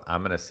in his mouth.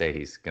 I'm going to say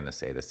he's going to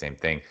say the same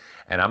thing.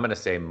 And I'm going to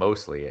say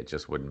mostly it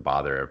just wouldn't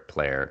bother a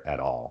player at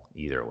all,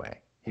 either way,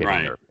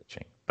 hitting or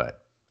pitching.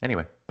 But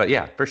anyway,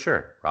 yeah, for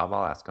sure. Rob,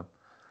 I'll ask him.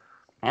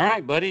 All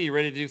right, buddy. You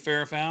ready to do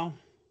fair or foul?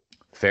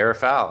 Fair or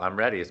foul. I'm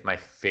ready. It's my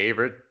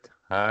favorite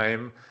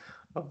time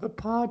of the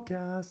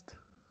podcast.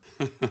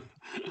 All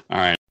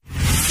right.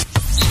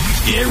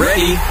 Get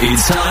ready.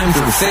 It's time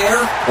for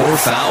fair or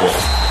foul.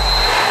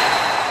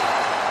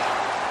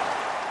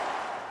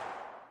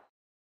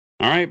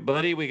 All right,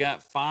 buddy. We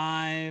got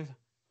 5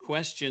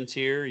 questions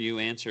here. You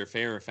answer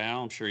fair or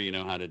foul. I'm sure you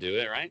know how to do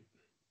it, right?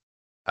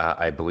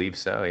 I believe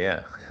so.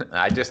 Yeah.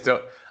 I just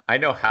don't. I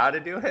know how to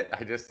do it.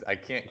 I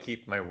can't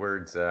keep my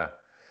words in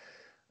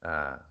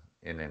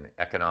an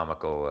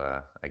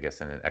economical,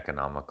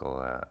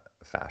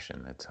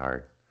 fashion. It's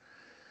hard.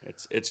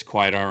 It's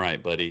quite all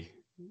right, buddy.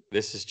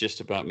 This is just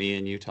about me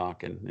and you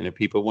talking. And if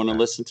people want to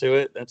listen to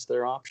it, that's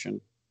their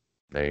option.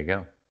 There you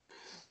go.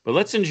 But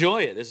let's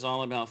enjoy it. This is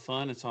all about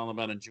fun. It's all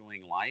about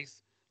enjoying life.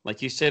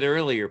 Like you said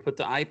earlier, put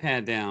the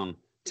iPad down,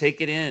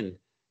 take it in,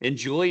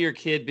 enjoy your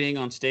kid being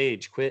on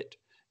stage, quit.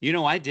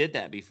 I did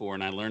that before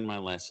and I learned my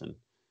lesson.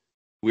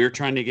 We were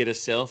trying to get a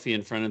selfie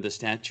in front of the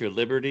Statue of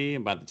Liberty,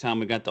 and by the time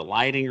we got the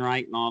lighting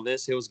right and all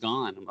this, it was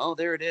gone. Oh,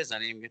 there it is. I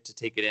didn't even get to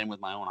take it in with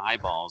my own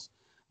eyeballs.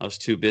 I was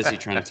too busy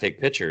trying to take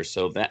pictures.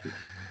 So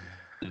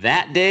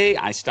that day,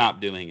 I stopped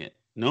doing it.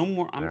 No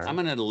more. I'm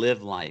going to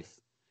live life.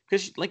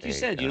 Because like you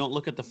said, you don't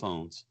look at the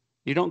phones.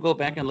 You don't go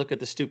back and look at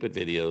the stupid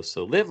videos.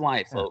 So live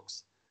life,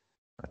 folks.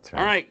 That's right.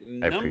 All right,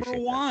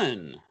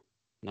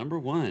 number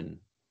one.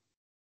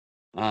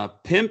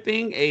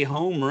 Pimping a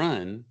home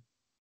run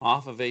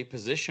off of a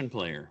position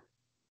player.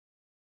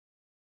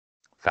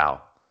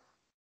 Foul.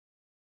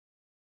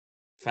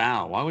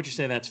 Foul. Why would you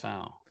say that's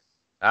foul?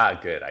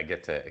 Good. I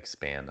get to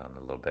expand on it a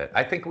little bit.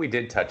 I think we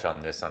did touch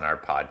on this on our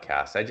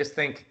podcast. I just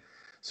think,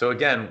 so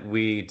again,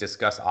 we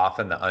discuss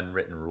often the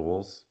unwritten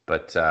rules,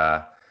 but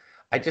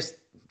I just,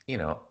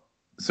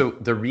 so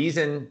the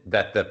reason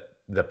that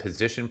the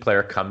position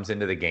player comes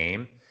into the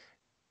game,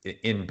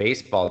 in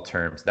baseball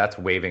terms, that's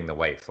waving the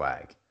white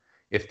flag.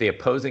 If the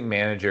opposing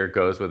manager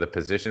goes with a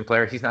position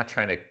player, he's not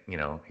trying to,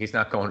 he's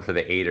not going for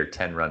the 8 or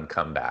 10 run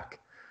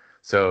comeback.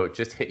 So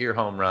just hit your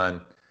home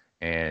run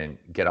and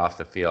get off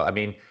the field. I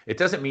mean, it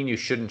doesn't mean you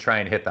shouldn't try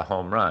and hit the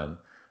home run,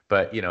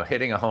 but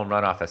hitting a home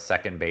run off a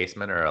second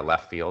baseman or a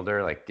left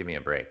fielder, like, give me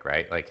a break,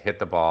 right? Like, hit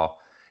the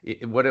ball.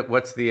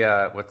 What's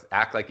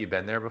act like you've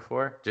been there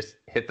before? Just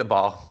hit the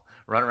ball,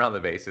 run around the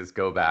bases,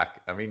 go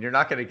back. I mean, you're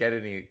not going to get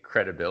any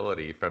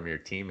credibility from your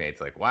teammates.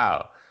 Like,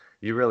 wow,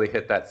 you really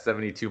hit that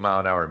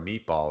 72-mile-an-hour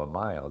meatball a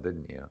mile,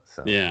 didn't you?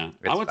 So yeah,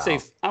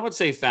 I would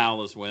say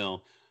foul as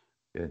well.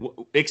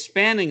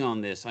 Expanding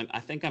on this, I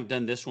think I've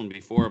done this one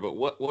before, but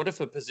what if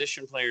a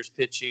position player's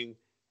pitching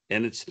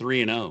and it's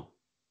 3-0?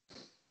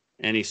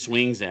 and he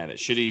swings at it.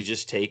 Should he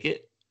just take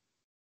it?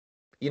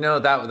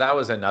 That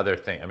was another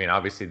thing. I mean,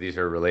 obviously these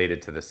are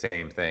related to the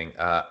same thing.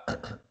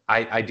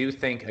 I do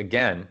think,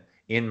 again,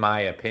 in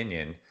my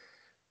opinion,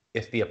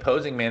 if the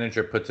opposing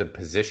manager puts a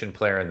position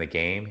player in the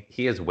game,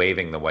 he is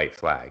waving the white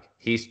flag.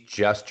 He's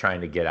just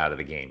trying to get out of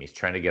the game. He's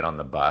trying to get on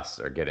the bus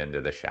or get into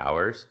the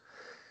showers.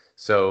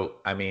 So,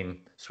 I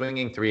mean,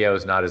 swinging 3-0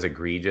 is not as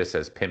egregious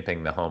as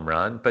pimping the home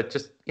run, but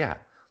just,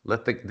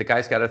 let the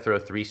guy's got to throw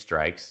 3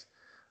 strikes.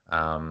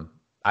 I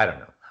don't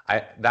know.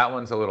 That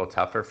one's a little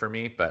tougher for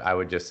me, but I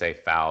would just say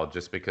foul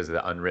just because of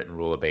the unwritten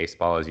rule of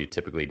baseball is you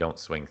typically don't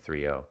swing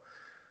 3-0.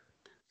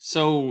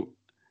 So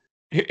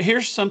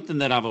here's something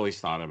that I've always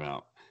thought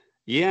about.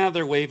 Yeah,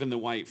 they're waving the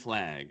white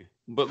flag,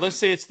 but let's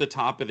say it's the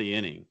top of the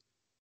inning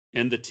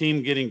and the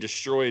team getting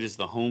destroyed is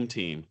the home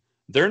team.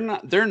 They're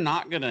not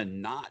going to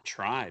not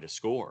try to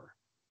score.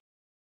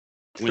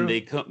 True.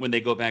 when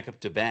they go back up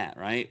to bat,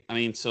 right? I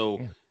mean, so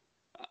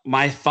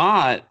my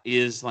thought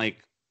is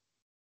like,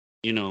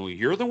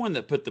 you're the one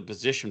that put the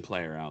position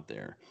player out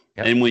there.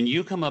 Yep. And when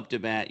you come up to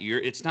bat,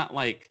 it's not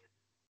like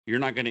you're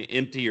not going to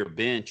empty your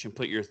bench and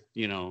put your,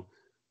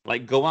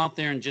 like go out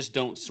there and just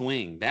don't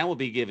swing. That will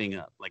be giving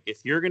up. Like if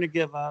you're going to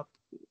give up,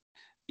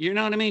 you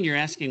know what I mean? You're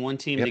asking one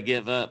team to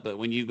give up, but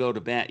when you go to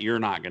bat, you're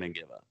not going to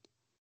give up.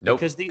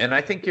 Nope. And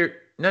I think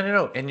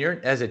no. And you're,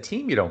 as a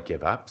team, you don't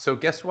give up. So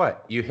guess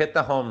what? You hit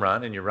the home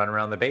run and you run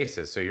around the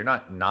bases. So you're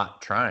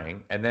not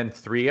trying. And then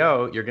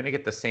 3-0, you're going to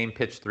get the same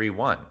pitch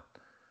 3-1,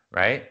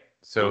 right?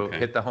 So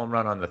hit the home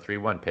run on the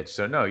 3-1 pitch.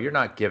 So no, you're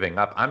not giving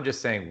up. I'm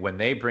just saying when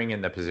they bring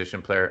in the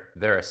position player,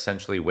 they're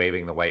essentially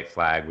waving the white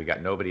flag. We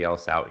got nobody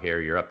else out here.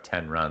 You're up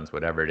 10 runs,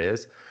 whatever it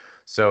is.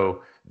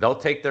 So they'll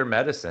take their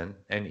medicine,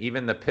 and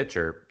even the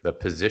pitcher, the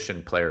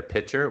position player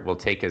pitcher, will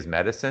take his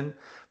medicine,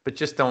 but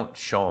just don't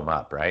show him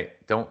up, right?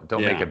 Don't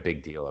make a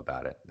big deal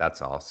about it.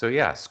 That's all.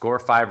 So score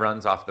 5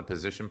 runs off the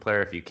position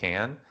player if you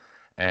can,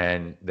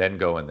 and then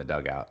go in the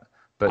dugout.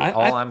 But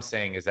I'm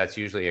saying is that's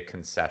usually a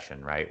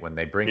concession, right? When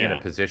they bring in a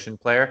position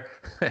player,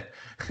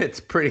 it's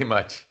pretty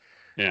much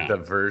the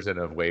version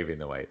of waving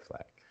the white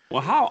flag.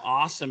 Well, how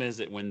awesome is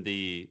it when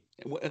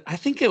I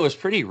think it was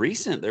pretty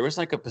recent. There was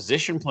like a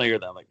position player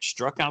that like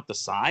struck out the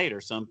side or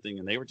something,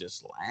 and they were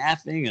just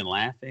laughing and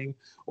laughing,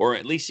 or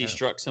at least he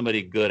struck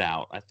somebody good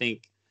out. I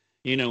think,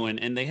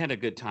 and they had a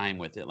good time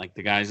with it. Like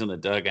the guys in the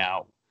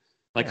dugout,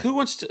 like who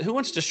wants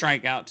to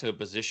strike out to a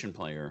position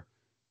player?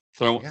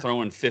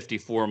 Throwing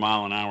 54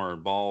 mile an hour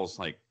balls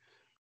like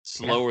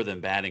slower than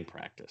batting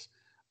practice.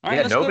 All right,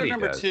 let's go to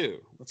number 2.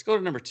 Let's go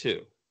to number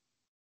 2.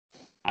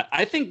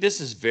 I think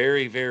this is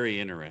very, very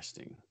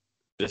interesting.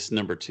 This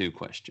number 2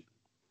 question.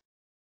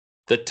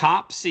 The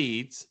top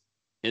seeds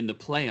in the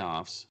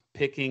playoffs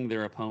picking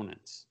their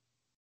opponents.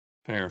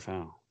 Fair or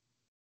foul?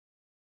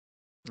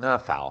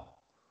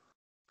 Foul.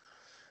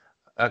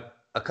 A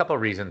couple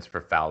of reasons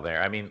for foul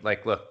there. I mean,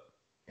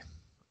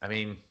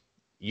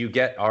 you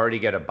already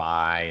get a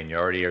bye, and you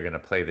already are going to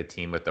play the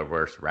team with the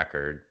worst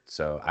record.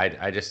 So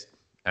I just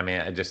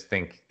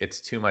think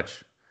it's too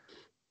much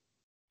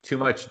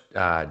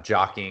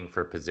jockeying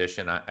for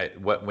position.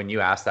 When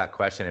you asked that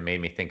question, it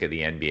made me think of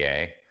the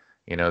NBA.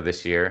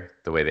 This year,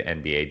 the way the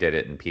NBA did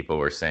it, and people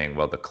were saying,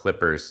 well, the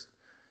Clippers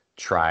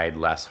tried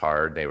less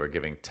hard. They were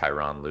giving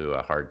Tyronn Lue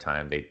a hard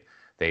time. They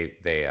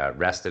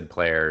rested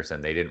players,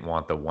 and they didn't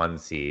want the 1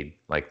 seed.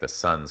 Like the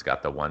Suns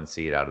got the 1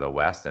 seed out of the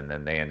West, and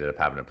then they ended up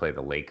having to play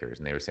the Lakers.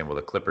 And they were saying, well,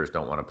 the Clippers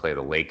don't want to play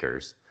the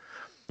Lakers.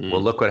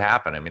 Well, look what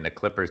happened. I mean, the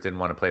Clippers didn't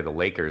want to play the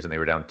Lakers, and they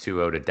were down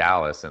 2-0 to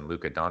Dallas and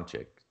Luka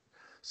Doncic.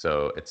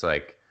 So it's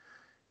like,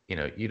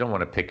 you don't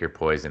want to pick your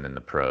poison in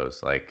the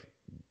pros. Like,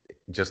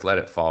 just let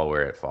it fall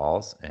where it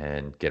falls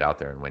and get out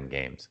there and win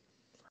games.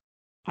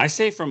 I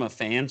say from a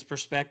fan's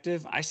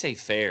perspective, I say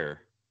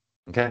fair.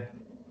 Okay.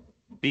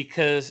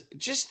 Because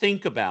just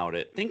think about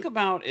it. Think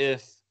about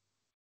if,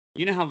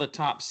 how the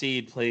top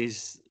seed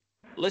plays,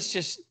 let's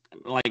just,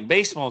 like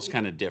baseball is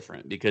kind of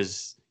different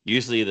because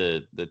usually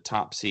the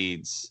top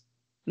seeds,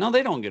 no,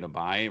 they don't get a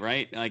bye,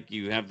 right? Like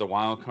you have the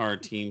wild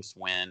card teams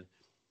win,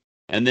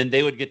 and then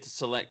they would get to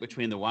select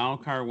between the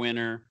wild card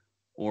winner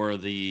or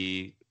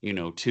the,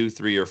 2,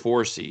 3, or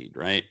 4 seed,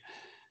 right?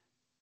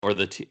 Or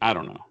I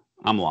don't know.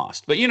 I'm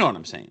lost, but you know what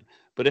I'm saying.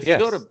 But if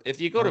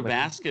you go to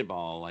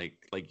basketball,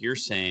 like you're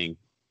saying,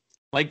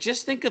 like,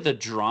 just think of the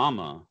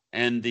drama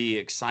and the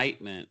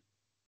excitement,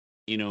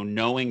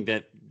 knowing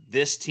that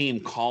this team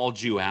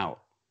called you out.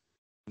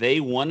 They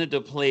wanted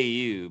to play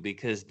you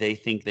because they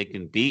think they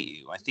can beat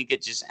you. I think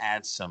it just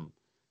adds some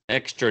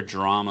extra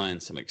drama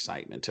and some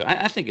excitement to it.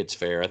 I think it's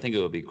fair. I think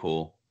it would be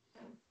cool.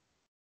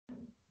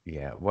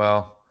 Yeah,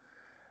 well,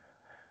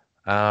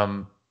 I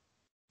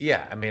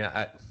mean,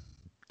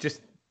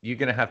 you're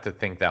going to have to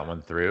think that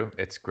one through.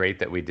 It's great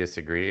that we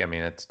disagree. I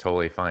mean, it's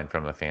totally fine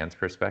from a fan's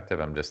perspective.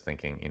 I'm just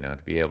thinking, to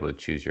be able to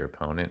choose your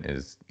opponent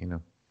is,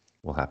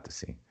 we'll have to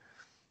see.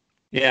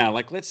 Yeah,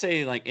 like let's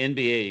say like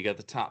NBA, you got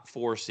the top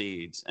 4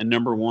 seeds and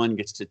number 1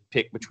 gets to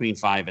pick between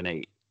 5 and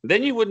 8.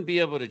 Then you wouldn't be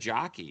able to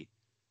jockey.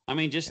 I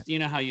mean, just,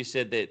 how you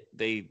said that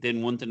they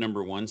didn't want the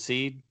number 1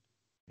 seed?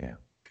 Yeah.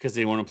 because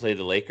they want to play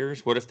the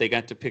Lakers. What if they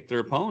got to pick their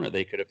opponent?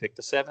 They could have picked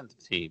the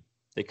 7th team.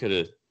 They could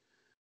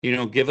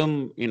have, give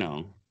them,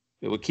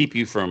 it would keep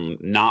you from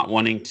not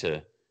wanting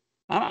to.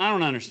 I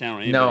don't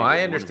understand. No,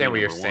 I understand what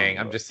you're saying.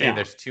 I'm just saying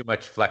there's too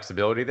much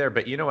flexibility there.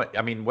 But you know what?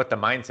 I mean, what the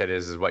mindset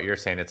is what you're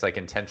saying. It's like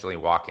intentionally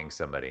walking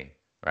somebody,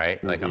 right?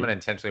 Mm-hmm. Like I'm going to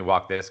intentionally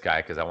walk this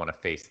guy because I want to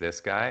face this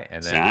guy.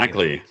 And then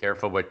exactly.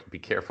 Be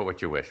careful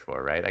what you wish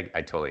for, right?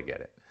 I totally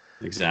get it.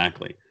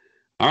 Exactly.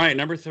 All right,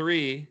 number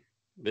 3.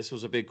 This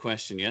was a big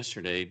question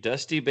yesterday.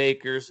 Dusty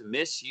Baker's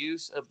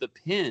misuse of the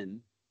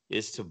pin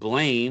is to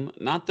blame,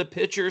 not the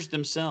pitchers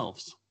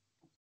themselves.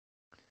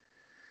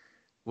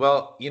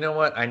 Well, you know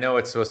what? I know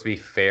it's supposed to be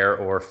fair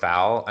or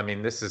foul. I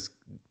mean,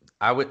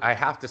 I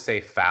have to say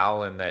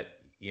foul in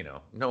that,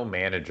 no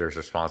manager is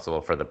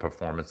responsible for the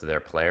performance of their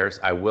players.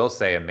 I will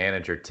say a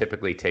manager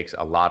typically takes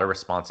a lot of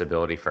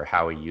responsibility for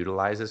how he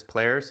utilizes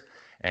players.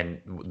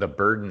 And the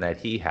burden that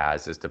he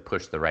has is to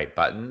push the right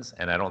buttons.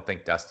 And I don't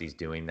think Dusty's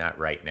doing that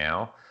right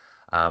now.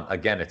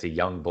 Again, it's a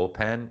young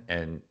bullpen.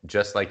 And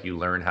just like you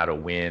learn how to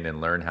win and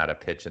learn how to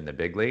pitch in the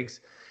big leagues,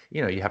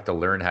 you have to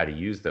learn how to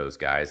use those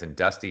guys. And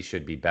Dusty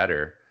should be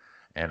better.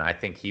 And I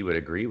think he would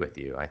agree with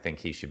you. I think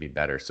he should be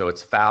better. So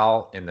it's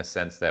foul in the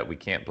sense that we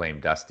can't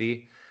blame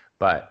Dusty.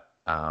 But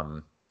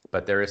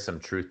there is some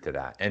truth to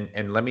that.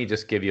 And let me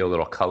just give you a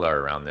little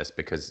color around this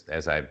because,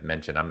 as I've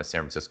mentioned, I'm a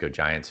San Francisco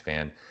Giants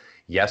fan.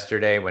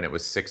 Yesterday, when it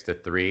was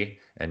 6-3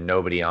 and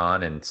nobody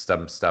on and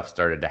some stuff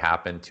started to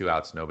happen, 2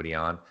 outs, nobody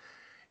on,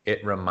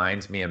 it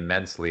reminds me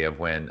immensely of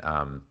when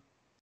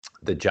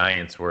the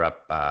Giants were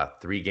up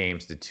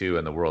 3-2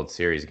 in the World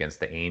Series against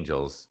the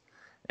Angels.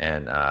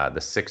 And the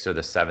 6th or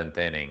the 7th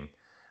inning,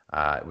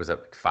 it was a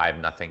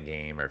 5-0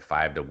 game or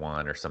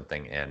 5-1 or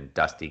something. And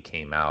Dusty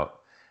came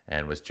out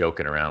and was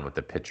joking around with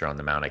the pitcher on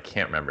the mound. I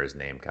can't remember his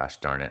name. Gosh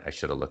darn it. I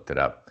should have looked it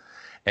up.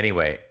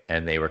 Anyway,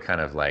 and they were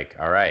kind of like,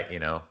 all right,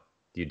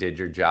 you did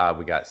your job.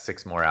 We got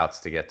 6 more outs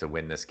to get to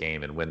win this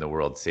game and win the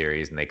World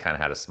Series. And they kind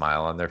of had a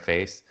smile on their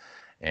face.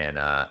 And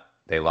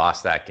they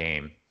lost that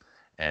game.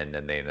 And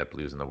then they ended up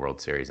losing the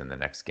World Series in the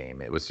next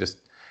game. It was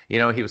just, he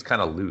was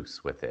kind of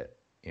loose with it.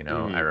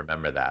 I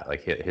remember that.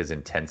 Like his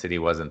intensity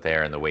wasn't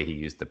there, and the way he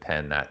used the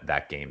pen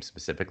that game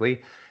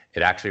specifically,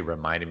 it actually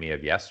reminded me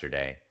of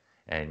yesterday.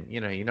 And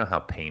you know how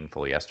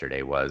painful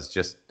yesterday was,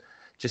 just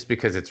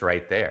because it's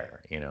right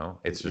there.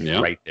 It's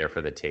just right there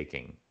for the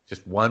taking.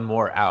 Just one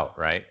more out,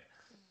 right?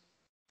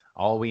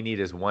 All we need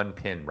is one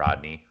pin,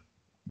 Rodney.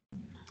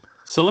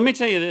 So let me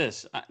tell you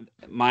this: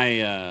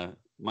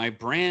 my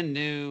brand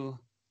new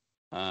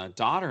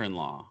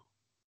daughter-in-law.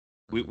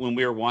 When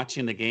we were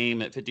watching the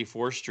game at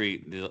 54th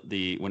Street,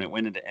 when it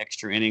went into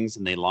extra innings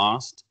and they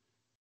lost,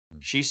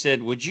 she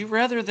said, "Would you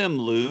rather them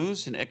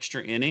lose in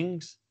extra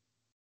innings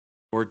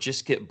or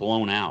just get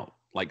blown out?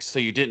 Like, so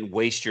you didn't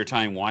waste your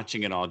time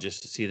watching it all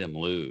just to see them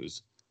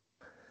lose?"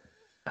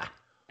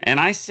 And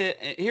I said,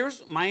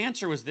 here's my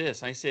answer was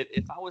this. I said,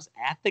 if I was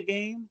at the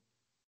game,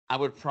 I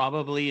would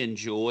probably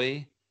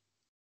enjoy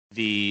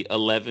the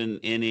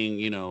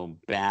 11-inning,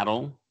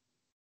 battle.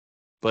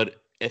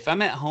 But if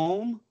I'm at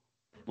home,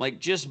 like,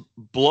 just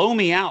blow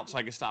me out so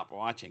I can stop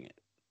watching it.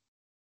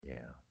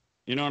 Yeah.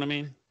 You know what I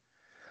mean?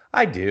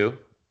 I do.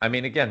 I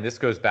mean, again, this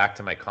goes back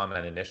to my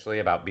comment initially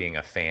about being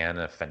a fan,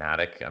 a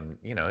fanatic.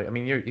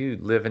 You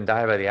live and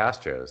die by the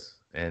Astros.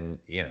 And,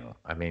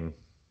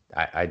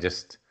 I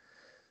just,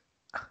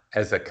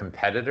 as a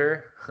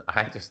competitor,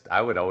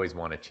 I would always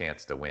want a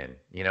chance to win.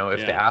 If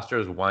the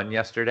Astros won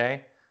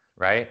yesterday,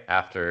 right,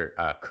 after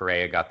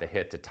Correa got the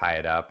hit to tie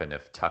it up, and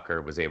if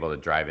Tucker was able to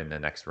drive in the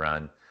next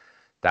run,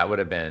 that would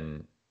have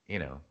been,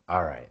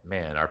 all right,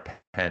 man, our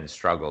pen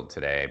struggled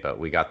today, but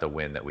we got the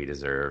win that we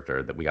deserved,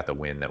 or that we got the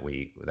win that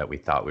we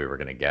thought we were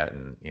going to get,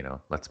 and,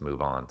 let's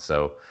move on.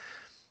 So,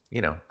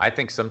 I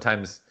think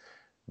sometimes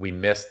we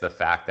miss the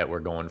fact that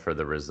we're going for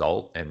the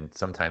result, and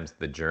sometimes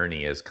the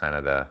journey is kind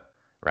of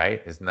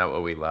right? Isn't that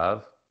what we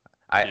love?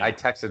 I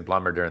texted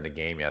Blummer during the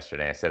game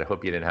yesterday. I said, I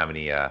hope you didn't have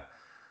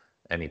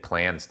any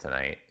plans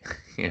tonight,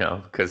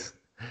 because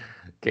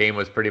game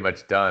was pretty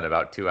much done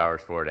about 2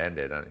 hours before it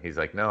ended. And he's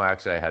like, no,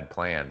 actually I had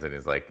plans. And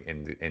he's like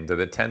into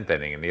the 10th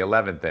inning and the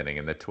 11th inning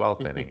and the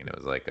 12th inning. And it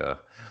was like,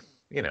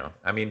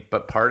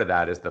 but part of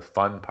that is the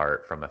fun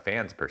part from a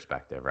fan's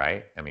perspective,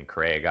 right? I mean,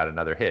 Correa got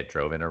another hit,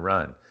 drove in a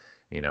run,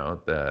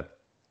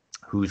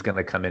 who's going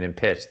to come in and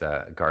pitch.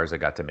 The Garza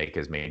got to make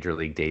his major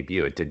league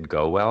debut. It didn't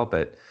go well,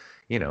 but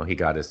he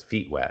got his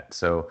feet wet.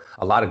 So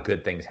a lot of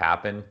good things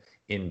happen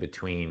in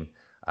between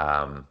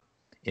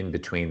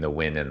the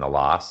win and the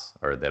loss,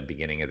 or the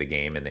beginning of the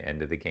game and the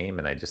end of the game.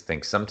 And I just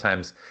think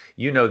sometimes,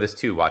 this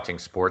too, watching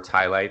sports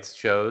highlights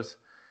shows,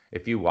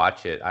 if you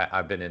watch it,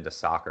 I've been into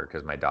soccer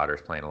because my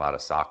daughter's playing a lot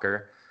of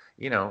soccer.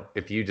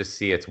 If you just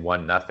see it's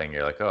 1-0,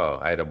 you're like, oh,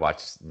 I had to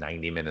watch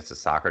 90 minutes of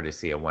soccer to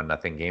see a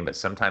 1-0 game. But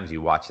sometimes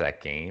you watch that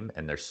game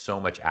and there's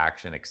so much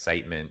action,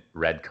 excitement,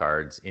 red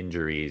cards,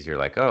 injuries. You're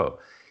like, oh,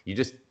 you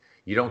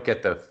don't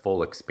get the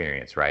full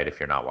experience, right, if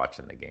you're not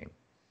watching the game.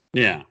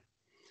 Yeah.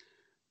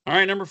 All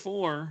right, number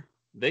 4,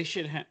 they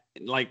should have,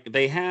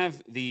 they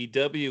have the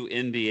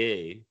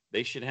WNBA,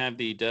 They should have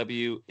the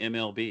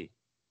WMLB.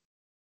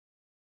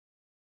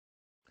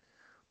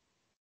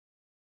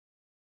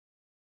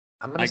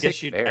 I'm going to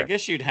say fair. I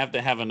guess you'd have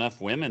to have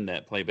enough women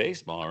that play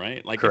baseball,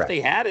 right? Like Correct. if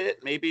they had it,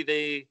 maybe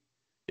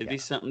it'd be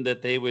something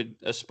that they would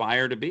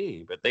aspire to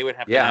be, but they would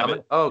have to Yeah, have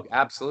it. oh,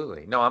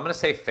 absolutely. No, I'm going to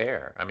say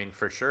fair. I mean,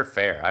 for sure,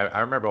 fair. I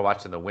remember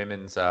watching the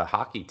women's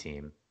hockey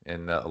team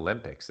in the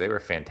Olympics. They were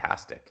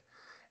fantastic.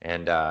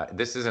 And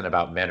this isn't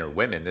about men or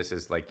women. This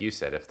is, like you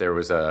said, if there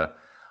was a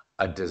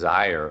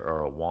desire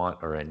or a want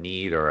or a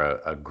need or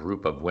a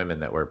group of women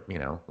that were,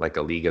 like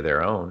a league of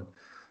their own,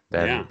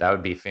 then that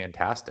would be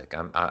fantastic.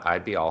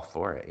 I'd be all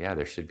for it. Yeah,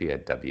 there should be a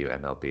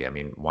WMLB. I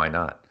mean, why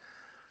not?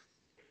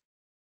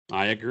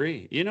 I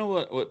agree. You know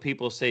what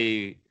people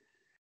say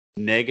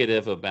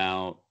negative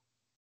about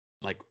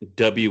like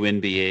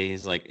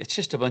WNBAs, like it's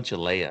just a bunch of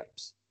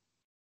layups.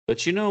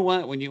 But you know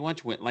what? When you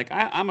watch, like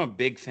I'm a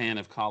big fan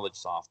of college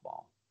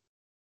softball.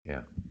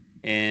 Yeah.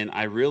 And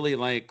I really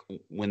like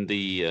when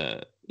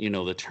the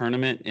the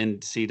tournament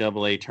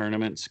NCAA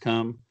tournaments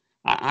come.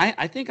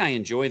 I think I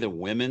enjoy the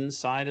women's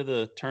side of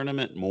the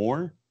tournament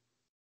more,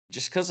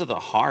 just because of the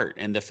heart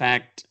and the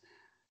fact.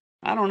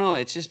 I don't know.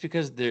 It's just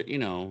because they're,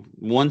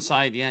 one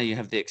side, you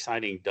have the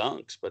exciting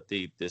dunks, but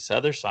this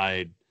other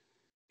side,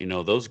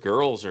 those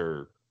girls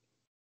are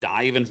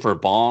diving for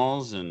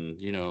balls, and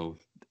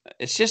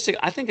it's just.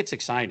 I think it's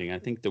exciting. I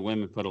think the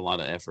women put a lot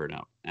of effort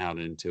out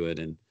into it,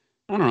 and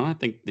I don't know. I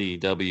think the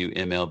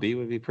WMLB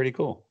would be pretty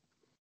cool.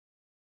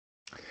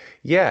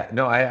 Yeah,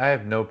 no, I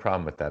have no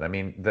problem with that. I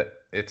mean,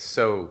 it's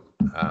so,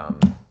 how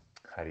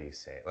do you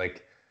say it?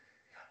 Like,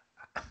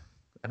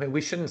 I mean,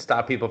 we shouldn't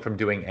stop people from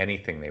doing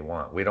anything they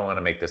want. We don't want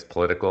to make this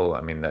political.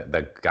 I mean,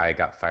 the guy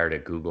got fired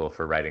at Google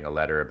for writing a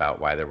letter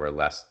about why there were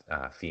less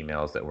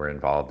females that were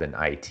involved in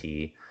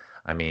IT.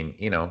 I mean,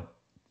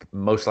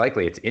 most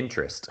likely it's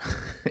interest.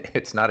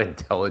 It's not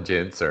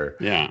intelligence or,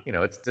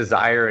 it's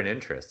desire and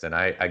interest. And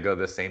I go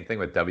the same thing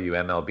with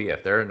WMLB.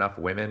 If there are enough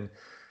women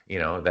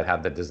that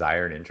have the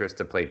desire and interest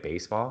to play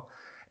baseball.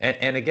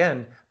 And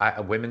again,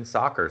 women's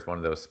soccer is one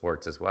of those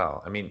sports as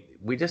well. I mean,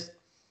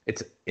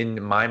 it's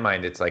in my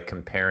mind, it's like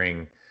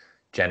comparing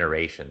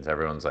generations.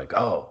 Everyone's like,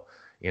 oh,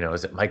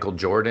 is it Michael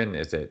Jordan?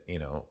 Is it,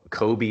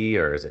 Kobe,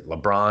 or is it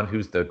LeBron?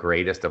 Who's the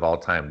greatest of all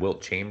time?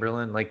 Wilt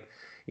Chamberlain? Like,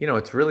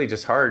 it's really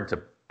just hard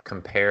to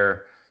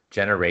compare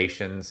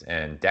generations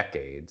and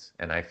decades.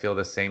 And I feel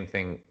the same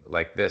thing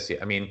like this.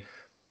 I mean,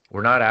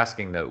 we're not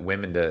asking the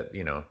women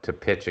to, to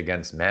pitch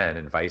against men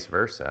and vice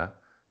versa.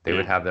 They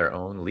would have their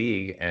own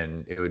league,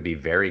 and it would be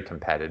very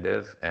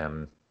competitive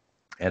and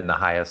the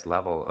highest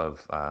level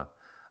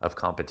of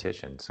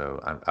competition. So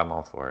I'm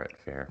all for it.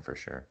 Fair, for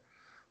sure.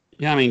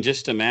 Yeah, I mean,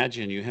 just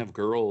imagine you have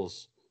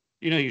girls,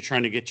 you're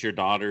trying to get your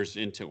daughters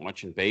into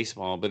watching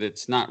baseball, but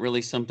it's not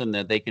really something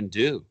that they can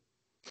do.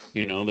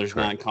 There's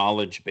not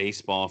college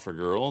baseball for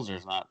girls.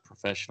 There's not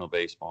professional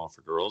baseball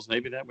for girls.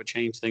 Maybe that would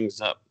change things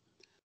up.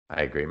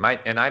 I agree.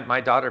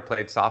 My daughter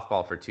played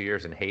softball for 2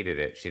 years and hated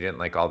it. She didn't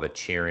like all the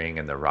cheering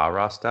and the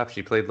rah-rah stuff.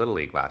 She played Little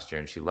League last year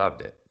and she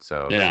loved it.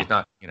 So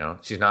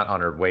she's not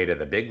on her way to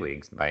the big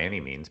leagues by any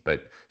means,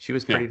 but she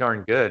was pretty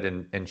darn good,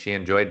 and she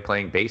enjoyed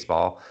playing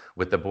baseball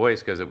with the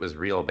boys because it was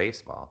real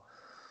baseball.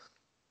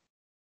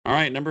 All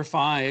right, number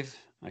 5.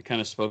 I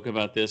kind of spoke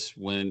about this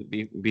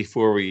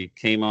before we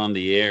came on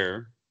the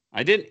air.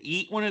 I didn't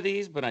eat one of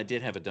these, but I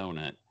did have a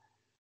donut.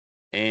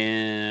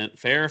 And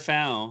fair or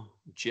foul,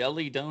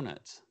 jelly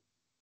donuts.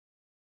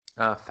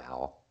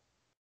 Foul.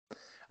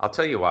 I'll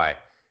tell you why.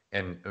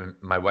 And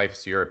my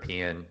wife's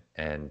European,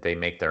 and they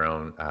make their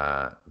own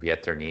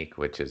Vieternique,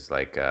 which is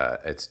like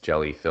it's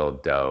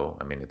jelly-filled dough.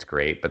 I mean, it's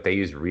great, but they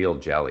use real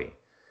jelly.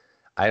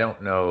 I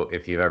don't know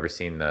if you've ever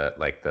seen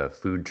the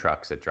food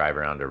trucks that drive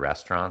around to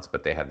restaurants,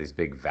 but they have these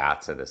big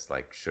vats of this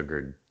like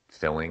sugared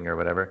filling or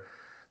whatever.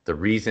 The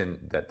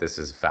reason that this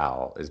is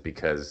foul is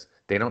because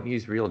they don't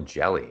use real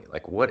jelly.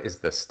 Like, what is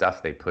the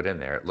stuff they put in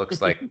there? It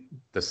looks like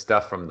the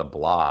stuff from The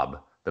Blob,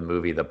 the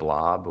movie The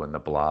Blob, when the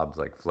blob's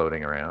like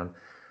floating around.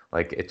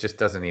 Like, it just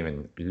doesn't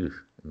even, it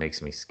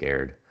makes me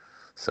scared.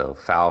 So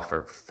foul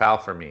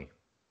for me.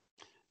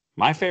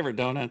 My favorite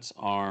donuts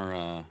are,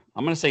 I'm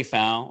going to say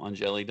foul on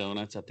jelly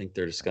donuts. I think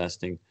they're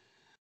disgusting.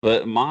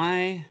 But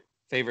my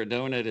favorite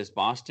donut is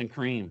Boston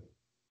cream.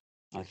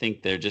 I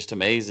think they're just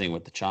amazing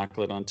with the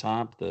chocolate on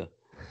top, the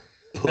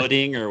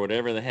pudding or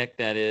whatever the heck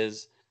that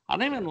is. I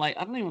don't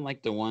even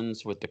like the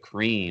ones with the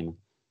cream.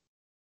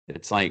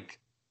 It's like,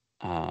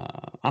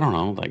 I don't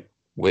know, like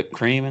whipped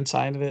cream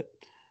inside of it.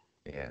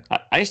 Yeah.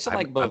 I used to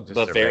like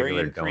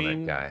Bavarian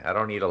cream. Guy. I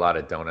don't eat a lot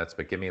of donuts,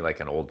 but give me like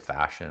an old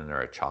fashioned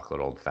or a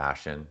chocolate old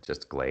fashioned,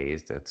 just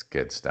glazed. That's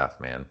good stuff,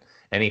 man.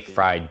 Any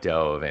fried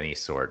dough of any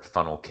sort,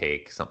 funnel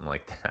cake, something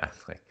like that.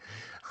 Like,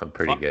 I'm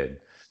pretty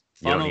good.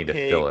 You don't need to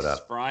fill it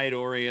up. Fried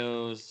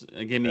Oreos.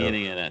 Give me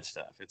any of that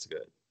stuff. It's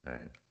good. All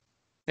right.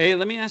 Hey,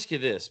 let me ask you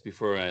this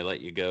before I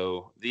let you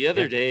go. The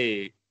other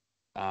day,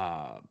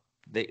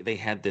 they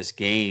had this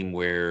game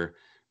where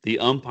the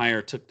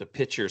umpire took the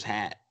pitcher's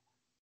hat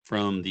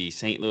from the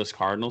St. Louis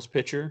Cardinals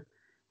pitcher.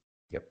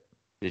 Yep.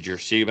 Did you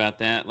see about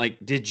that? Like,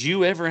 did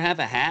you ever have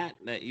a hat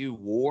that you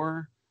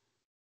wore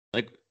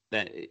like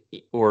that,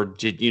 or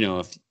did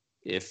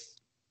if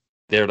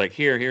they're like,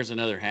 here's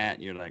another hat,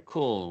 and you're like,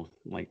 cool,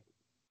 like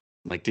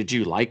did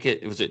you like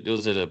it? Was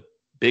it a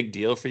big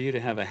deal for you to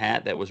have a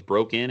hat that was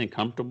broke in and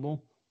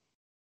comfortable?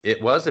 It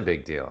was a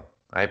big deal.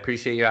 I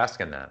appreciate you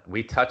asking that.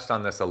 We touched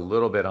on this a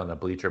little bit on the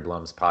Bleacher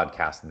Blums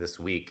podcast this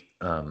week.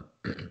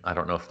 I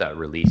don't know if that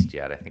released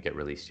yet. I think it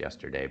released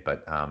yesterday,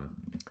 but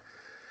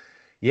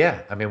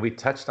yeah, I mean, we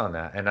touched on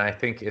that, and I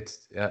think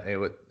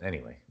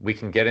anyway. We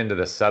can get into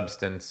the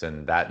substance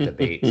and that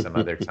debate some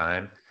other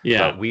time.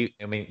 Yeah, but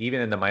I mean,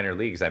 even in the minor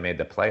leagues, I made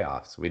the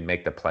playoffs. We'd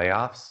make the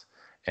playoffs,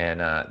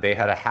 and they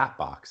had a hat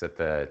box that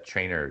the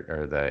trainer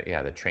or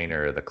the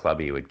trainer or the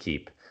clubby would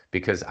keep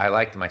because I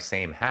liked my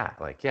same hat.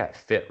 Like, yeah, it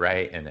fit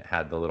right, and it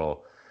had the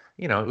little,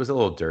 it was a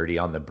little dirty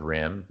on the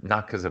brim,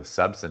 not because of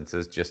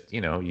substances, just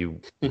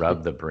you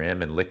rub the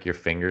brim and lick your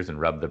fingers and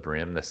rub the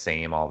brim the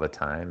same all the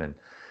time, and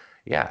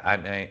yeah,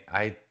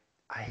 I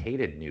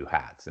hated new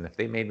hats, and if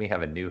they made me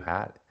have a new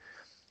hat,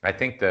 I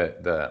think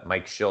the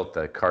Mike Schilt,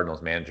 the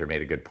Cardinals manager,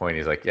 made a good point.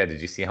 He's like, yeah,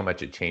 did you see how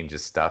much it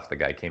changes stuff? The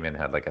guy came in,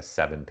 had like a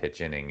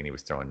 7-pitch inning, and he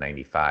was throwing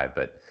 95,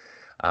 but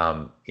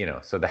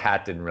so the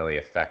hat didn't really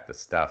affect the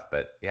stuff,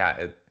 but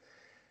yeah,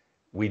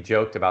 we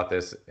joked about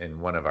this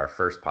in one of our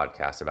first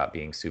podcasts about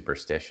being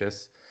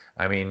superstitious.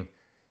 I mean,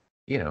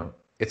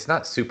 it's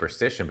not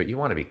superstition, but you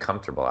want to be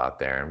comfortable out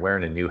there, and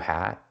wearing a new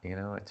hat,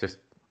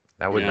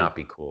 that would not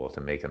be cool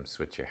to make them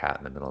switch your hat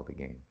in the middle of the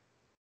game.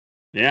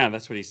 Yeah,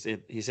 that's what he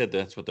said. He said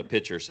that's what the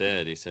pitcher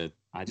said. He said,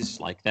 I just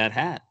like that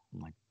hat.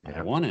 I'm like,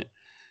 I want it.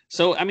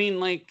 So, I mean,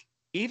 like,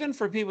 even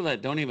for people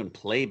that don't even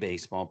play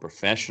baseball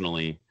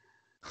professionally,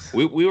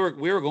 we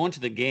were going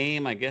to the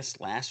game, I guess,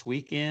 last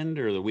weekend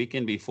or the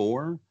weekend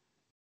before.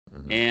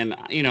 Mm-hmm. And,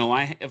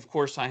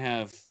 I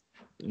have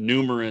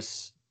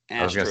numerous Astros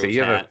hats. I was going to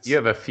say, you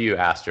have a few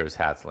Astros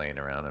hats laying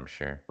around, I'm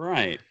sure.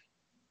 Right.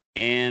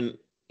 And,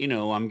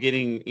 I'm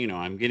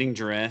getting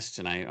dressed,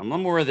 and I'm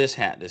going to wear this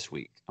hat this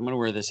week. I'm going to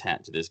wear this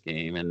hat to this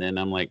game. And then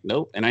I'm like,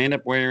 nope. And I end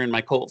up wearing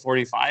my Colt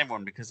 45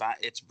 one because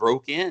it's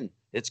broke in.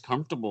 It's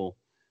comfortable.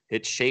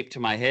 It's shaped to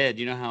my head.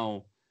 You know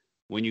how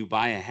when you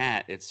buy a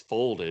hat, it's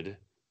folded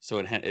so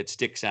it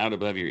sticks out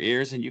above your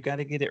ears, and you got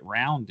to get it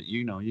round.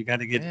 You got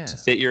to get it to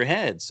fit your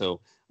head.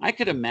 So I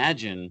could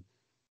imagine,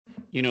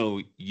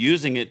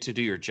 using it to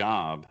do your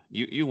job.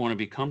 You want to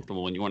be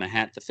comfortable, and you want a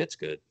hat that fits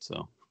good.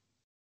 So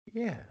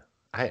yeah.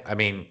 I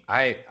mean,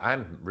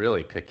 I'm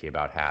really picky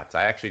about hats.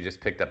 I actually just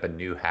picked up a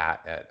new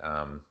hat at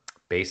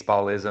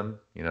Baseballism,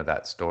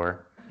 that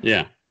store.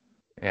 Yeah.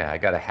 Yeah, I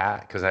got a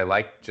hat because I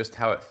liked just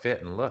how it fit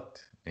and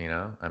looked,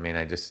 I mean,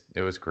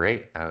 it was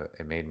great.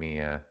 It made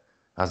me, I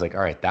was like,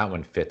 all right, that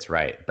one fits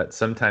right. But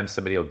sometimes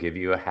somebody will give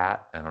you a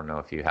hat. I don't know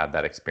if you have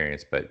that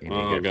experience, but you get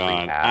a free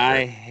hat.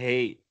 I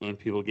hate when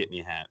people get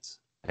me hats.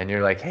 And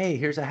you're like, hey,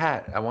 here's a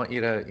hat. I want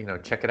you to,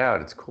 check it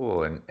out. It's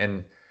cool.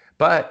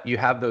 But you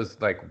have those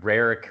like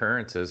rare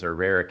occurrences or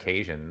rare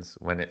occasions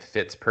when it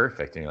fits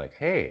perfect, and you're like,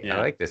 "Hey, I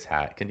like this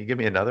hat. Can you give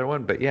me another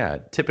one?" But yeah,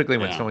 typically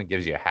when someone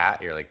gives you a hat,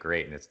 you're like,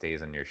 "Great," and it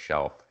stays on your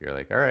shelf. You're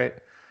like, "All right,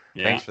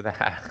 thanks for the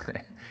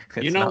hat."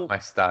 It's not my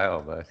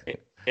style, but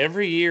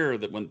every year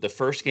when the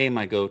first game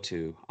I go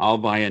to, I'll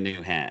buy a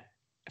new hat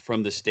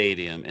from the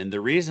stadium, and the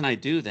reason I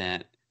do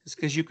that is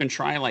because you can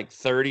try like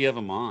 30 of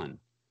them on.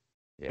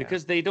 Yeah.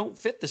 Because they don't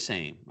fit the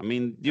same. I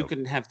mean, you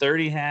can have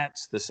 30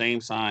 hats the same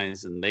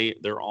size, and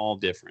they're all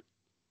different.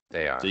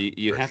 They are. So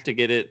you have to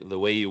get it the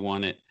way you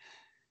want it.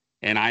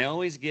 And I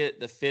always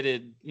get the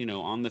fitted,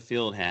 on the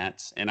field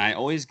hats, and I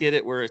always get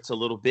it where it's a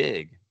little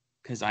big.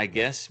 Because I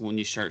guess when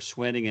you start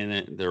sweating in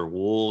it, their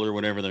wool or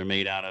whatever they're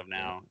made out of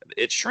now,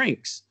 it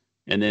shrinks.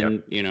 And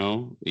then,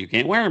 you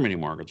can't wear them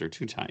anymore because they're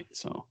too tight.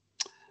 So,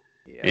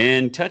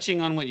 And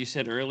touching on what you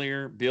said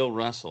earlier, Bill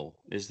Russell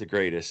is the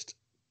greatest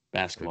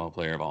basketball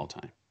player of all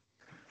time.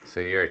 So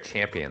you're a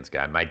champions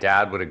guy. My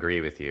dad would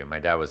agree with you. My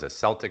dad was a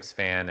Celtics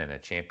fan and a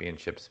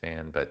championships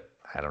fan, but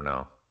I don't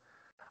know.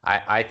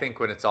 I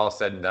think when it's all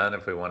said and done,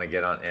 if we want to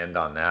get on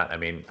that, I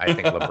mean, I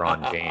think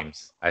LeBron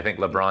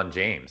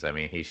James. I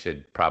mean, he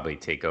should probably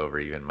take over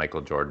even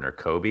Michael Jordan or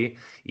Kobe,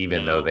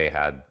 even though they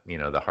had,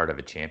 the heart of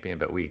a champion.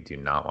 But we do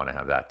not want to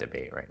have that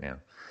debate right now.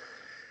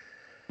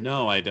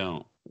 No, I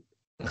don't.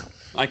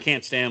 I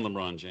can't stand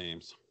LeBron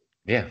James.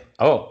 Yeah.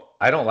 Oh,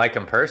 I don't like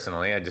him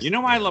personally. You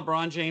know why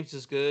LeBron James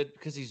is good?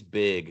 Because he's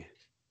big.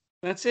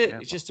 That's it.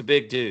 He's just a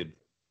big dude.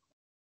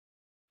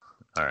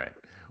 All right.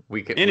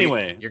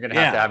 Anyway, you're going to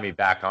have me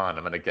back on.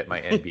 I'm going to get my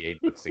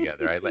NBA notes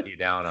together. I let you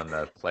down on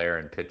the player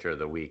and pitcher of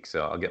the week,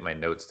 so I'll get my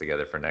notes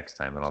together for next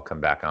time, and I'll come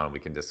back on and we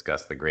can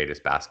discuss the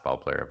greatest basketball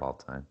player of all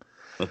time.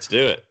 Let's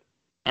do it.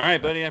 All right,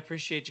 buddy. I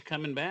appreciate you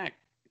coming back.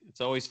 It's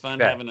always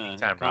fun having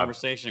a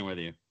conversation with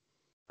you.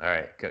 All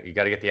right. You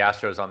got to get the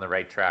Astros on the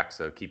right track,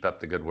 so keep up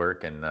the good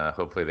work, and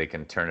hopefully they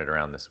can turn it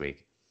around this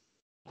week.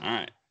 All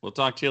right. We'll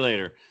talk to you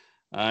later.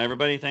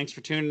 Everybody, thanks for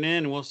tuning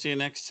in. We'll see you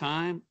next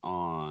time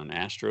on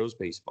Astros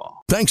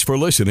Baseball. Thanks for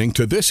listening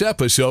to this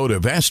episode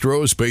of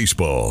Astros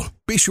Baseball.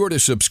 Be sure to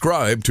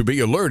subscribe to be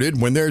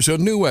alerted when there's a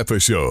new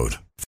episode.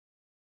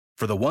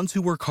 For the ones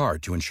who work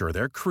hard to ensure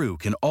their crew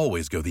can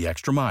always go the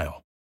extra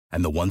mile,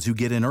 and the ones who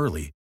get in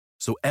early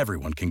so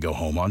everyone can go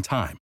home on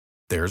time,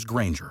 there's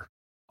Grainger,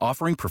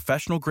 offering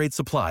professional-grade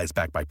supplies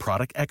backed by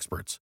product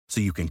experts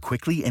so you can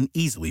quickly and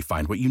easily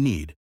find what you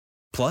need.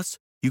 Plus,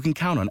 you can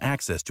count on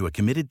access to a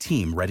committed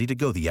team ready to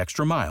go the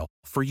extra mile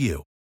for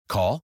you.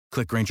 Call,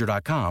 click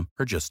Grainger.com,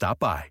 or just stop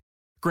by.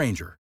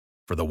 Grainger,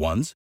 for the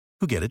ones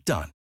who get it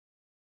done.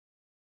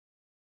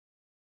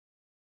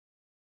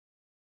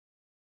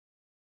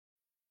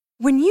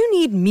 When you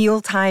need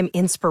mealtime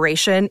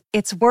inspiration,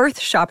 it's worth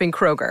shopping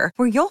Kroger,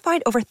 where you'll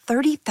find over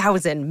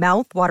 30,000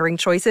 mouth-watering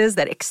choices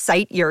that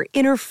excite your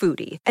inner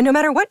foodie. And no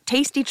matter what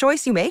tasty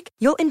choice you make,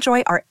 you'll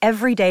enjoy our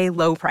everyday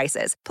low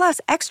prices, plus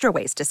extra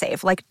ways to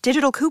save, like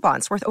digital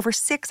coupons worth over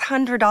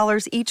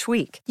 $600 each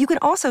week. You can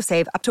also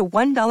save up to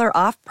 $1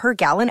 off per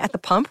gallon at the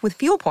pump with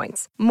fuel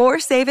points. More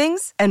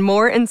savings and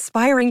more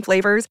inspiring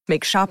flavors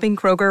make shopping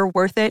Kroger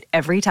worth it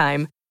every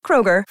time.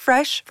 Kroger,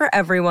 fresh for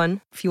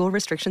everyone. Fuel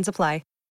restrictions apply.